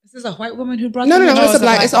 this is a white woman who brought No,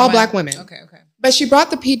 it's all Black women. Okay. But she brought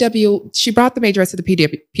the majorettes to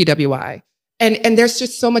the PWI. And there's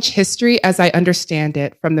just so much history, as I understand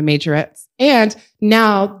it, from the majorettes. And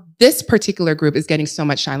now this particular group is getting so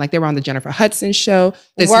much shine. Like, they were on the Jennifer Hudson show.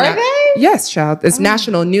 Were they? Yes, child. It's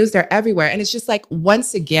national news. They're everywhere. And it's just like,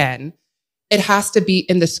 once again, it has to be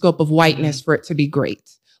in the scope of whiteness for it to be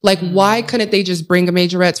great. Like, why couldn't they just bring a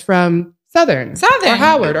majorettes from Southern or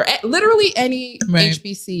Howard or literally any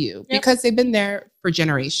HBCU? Because they've been there for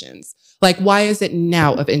generations. Like, why is it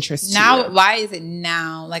now of interest to you? Why is it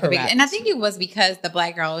now like a big? And I think it was because the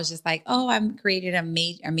Black girl was just like, oh, I'm created a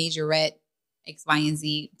majorette X, Y, and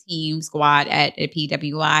Z team squad at a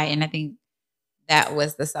PWI, and I think that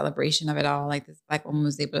was the celebration of it all. Like, this Black woman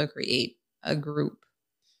was able to create a group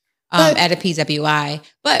at a PWI.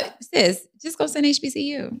 But sis, just go to an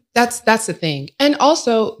HBCU. That's the thing. And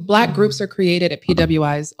also, Black groups are created at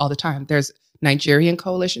PWIs all the time. There's Nigerian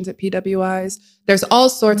coalitions at PWIs. There's all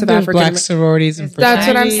sorts of African Black sororities and fraternities.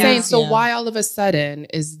 That's what I'm saying. So why all of a sudden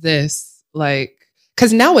is this like?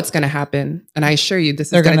 Because now what's going to happen? And I assure you,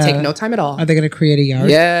 this is going to take no time at all. Are they going to create a yard?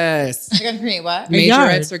 Yes. They're going to create what?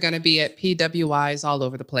 Majorettes are going to be at PWIs all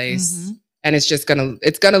over the place. And it's just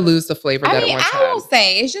it's gonna lose the flavor that it once had. I will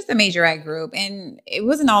say it's just a majorette group, and it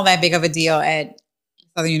wasn't all that big of a deal at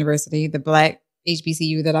Southern University, the Black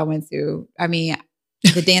HBCU that I went to. I mean,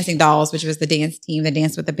 the Dancing Dolls, which was the dance team that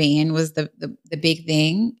danced with the band, was the big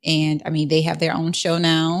thing. And I mean, they have their own show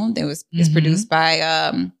now. It's produced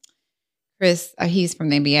by Chris. He's from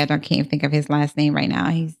the NBA. I can't think of his last name right now.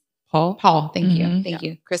 He's Paul. Thank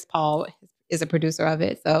you. Chris Paul is a producer of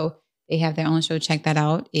it. So they have their own show. Check that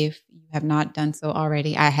out if you have not done so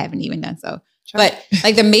already. I haven't even done so. But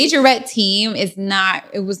like, the majorette team it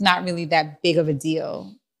was not really that big of a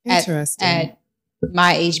deal. Interesting. At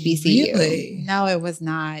my HBCU. Really? No, it was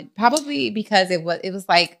not. Probably because it was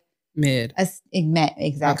like mid.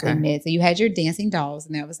 Exactly, mid. So you had your Dancing Dolls,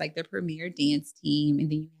 and that was like the premier dance team,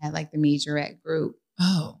 and then you had like the majorette group.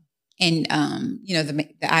 Oh. And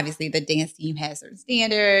obviously the dance team has certain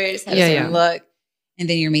standards, has a certain look. And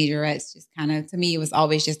then your majorettes just kind of, to me, it was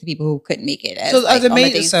always just the people who couldn't make it. So I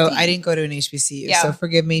didn't go to an HBCU. So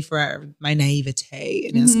forgive me for my naivete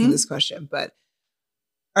in asking this question. But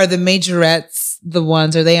are the majorettes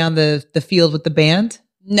are they on the field with the band?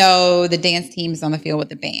 No, the dance team is on the field with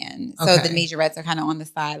the band. So the majorettes are kind of on the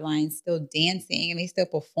sidelines still dancing, and they still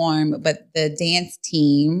perform. But the dance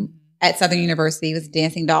team at Southern University with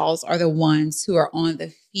Dancing Dolls are the ones who are on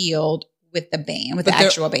the field with the band, with the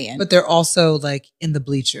actual band. But they're also like in the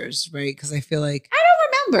bleachers, right? Because I feel like I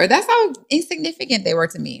don't remember. That's how insignificant they were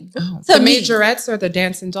to me. The Majorettes or the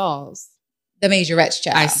Dancing Dolls? The Majorettes,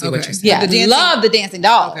 child. I see what you're saying. Yeah, love the Dancing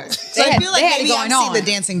Dolls. Okay. So I feel like maybe I've seen the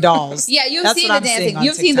Dancing Dolls. Yeah, you've seen the dancing.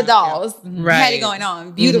 You've seen the dolls. Yeah. Right. Had it going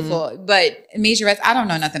on. Beautiful. But Majorettes, I don't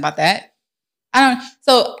know nothing about that. I don't.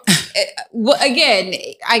 So again,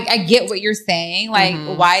 I get what you're saying. Like,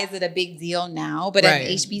 why is it a big deal now? But at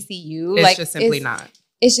HBCU, it's like, just simply not.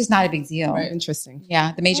 It's just not a big deal. Right. Interesting.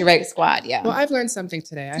 Yeah, the Majorette squad. Yeah. Well, I've learned something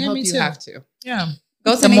today. I hope you have to. Yeah.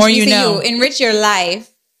 Go to the more HBCU, you know. Enrich your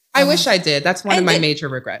life. I wish I did. That's one of my major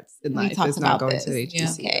regrets in life is not going to HBCU.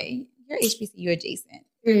 Yeah. Okay. You're HBCU adjacent.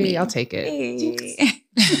 Hey, I'll take it. Hey.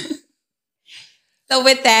 So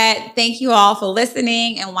with that, thank you all for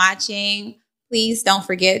listening and watching. Please don't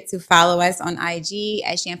forget to follow us on IG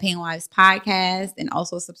at Champagne Wives Podcast and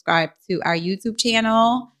also subscribe to our YouTube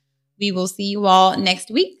channel. We will see you all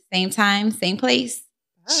next week. Same time, same place.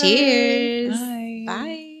 Bye. Cheers. Bye.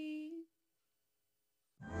 Bye.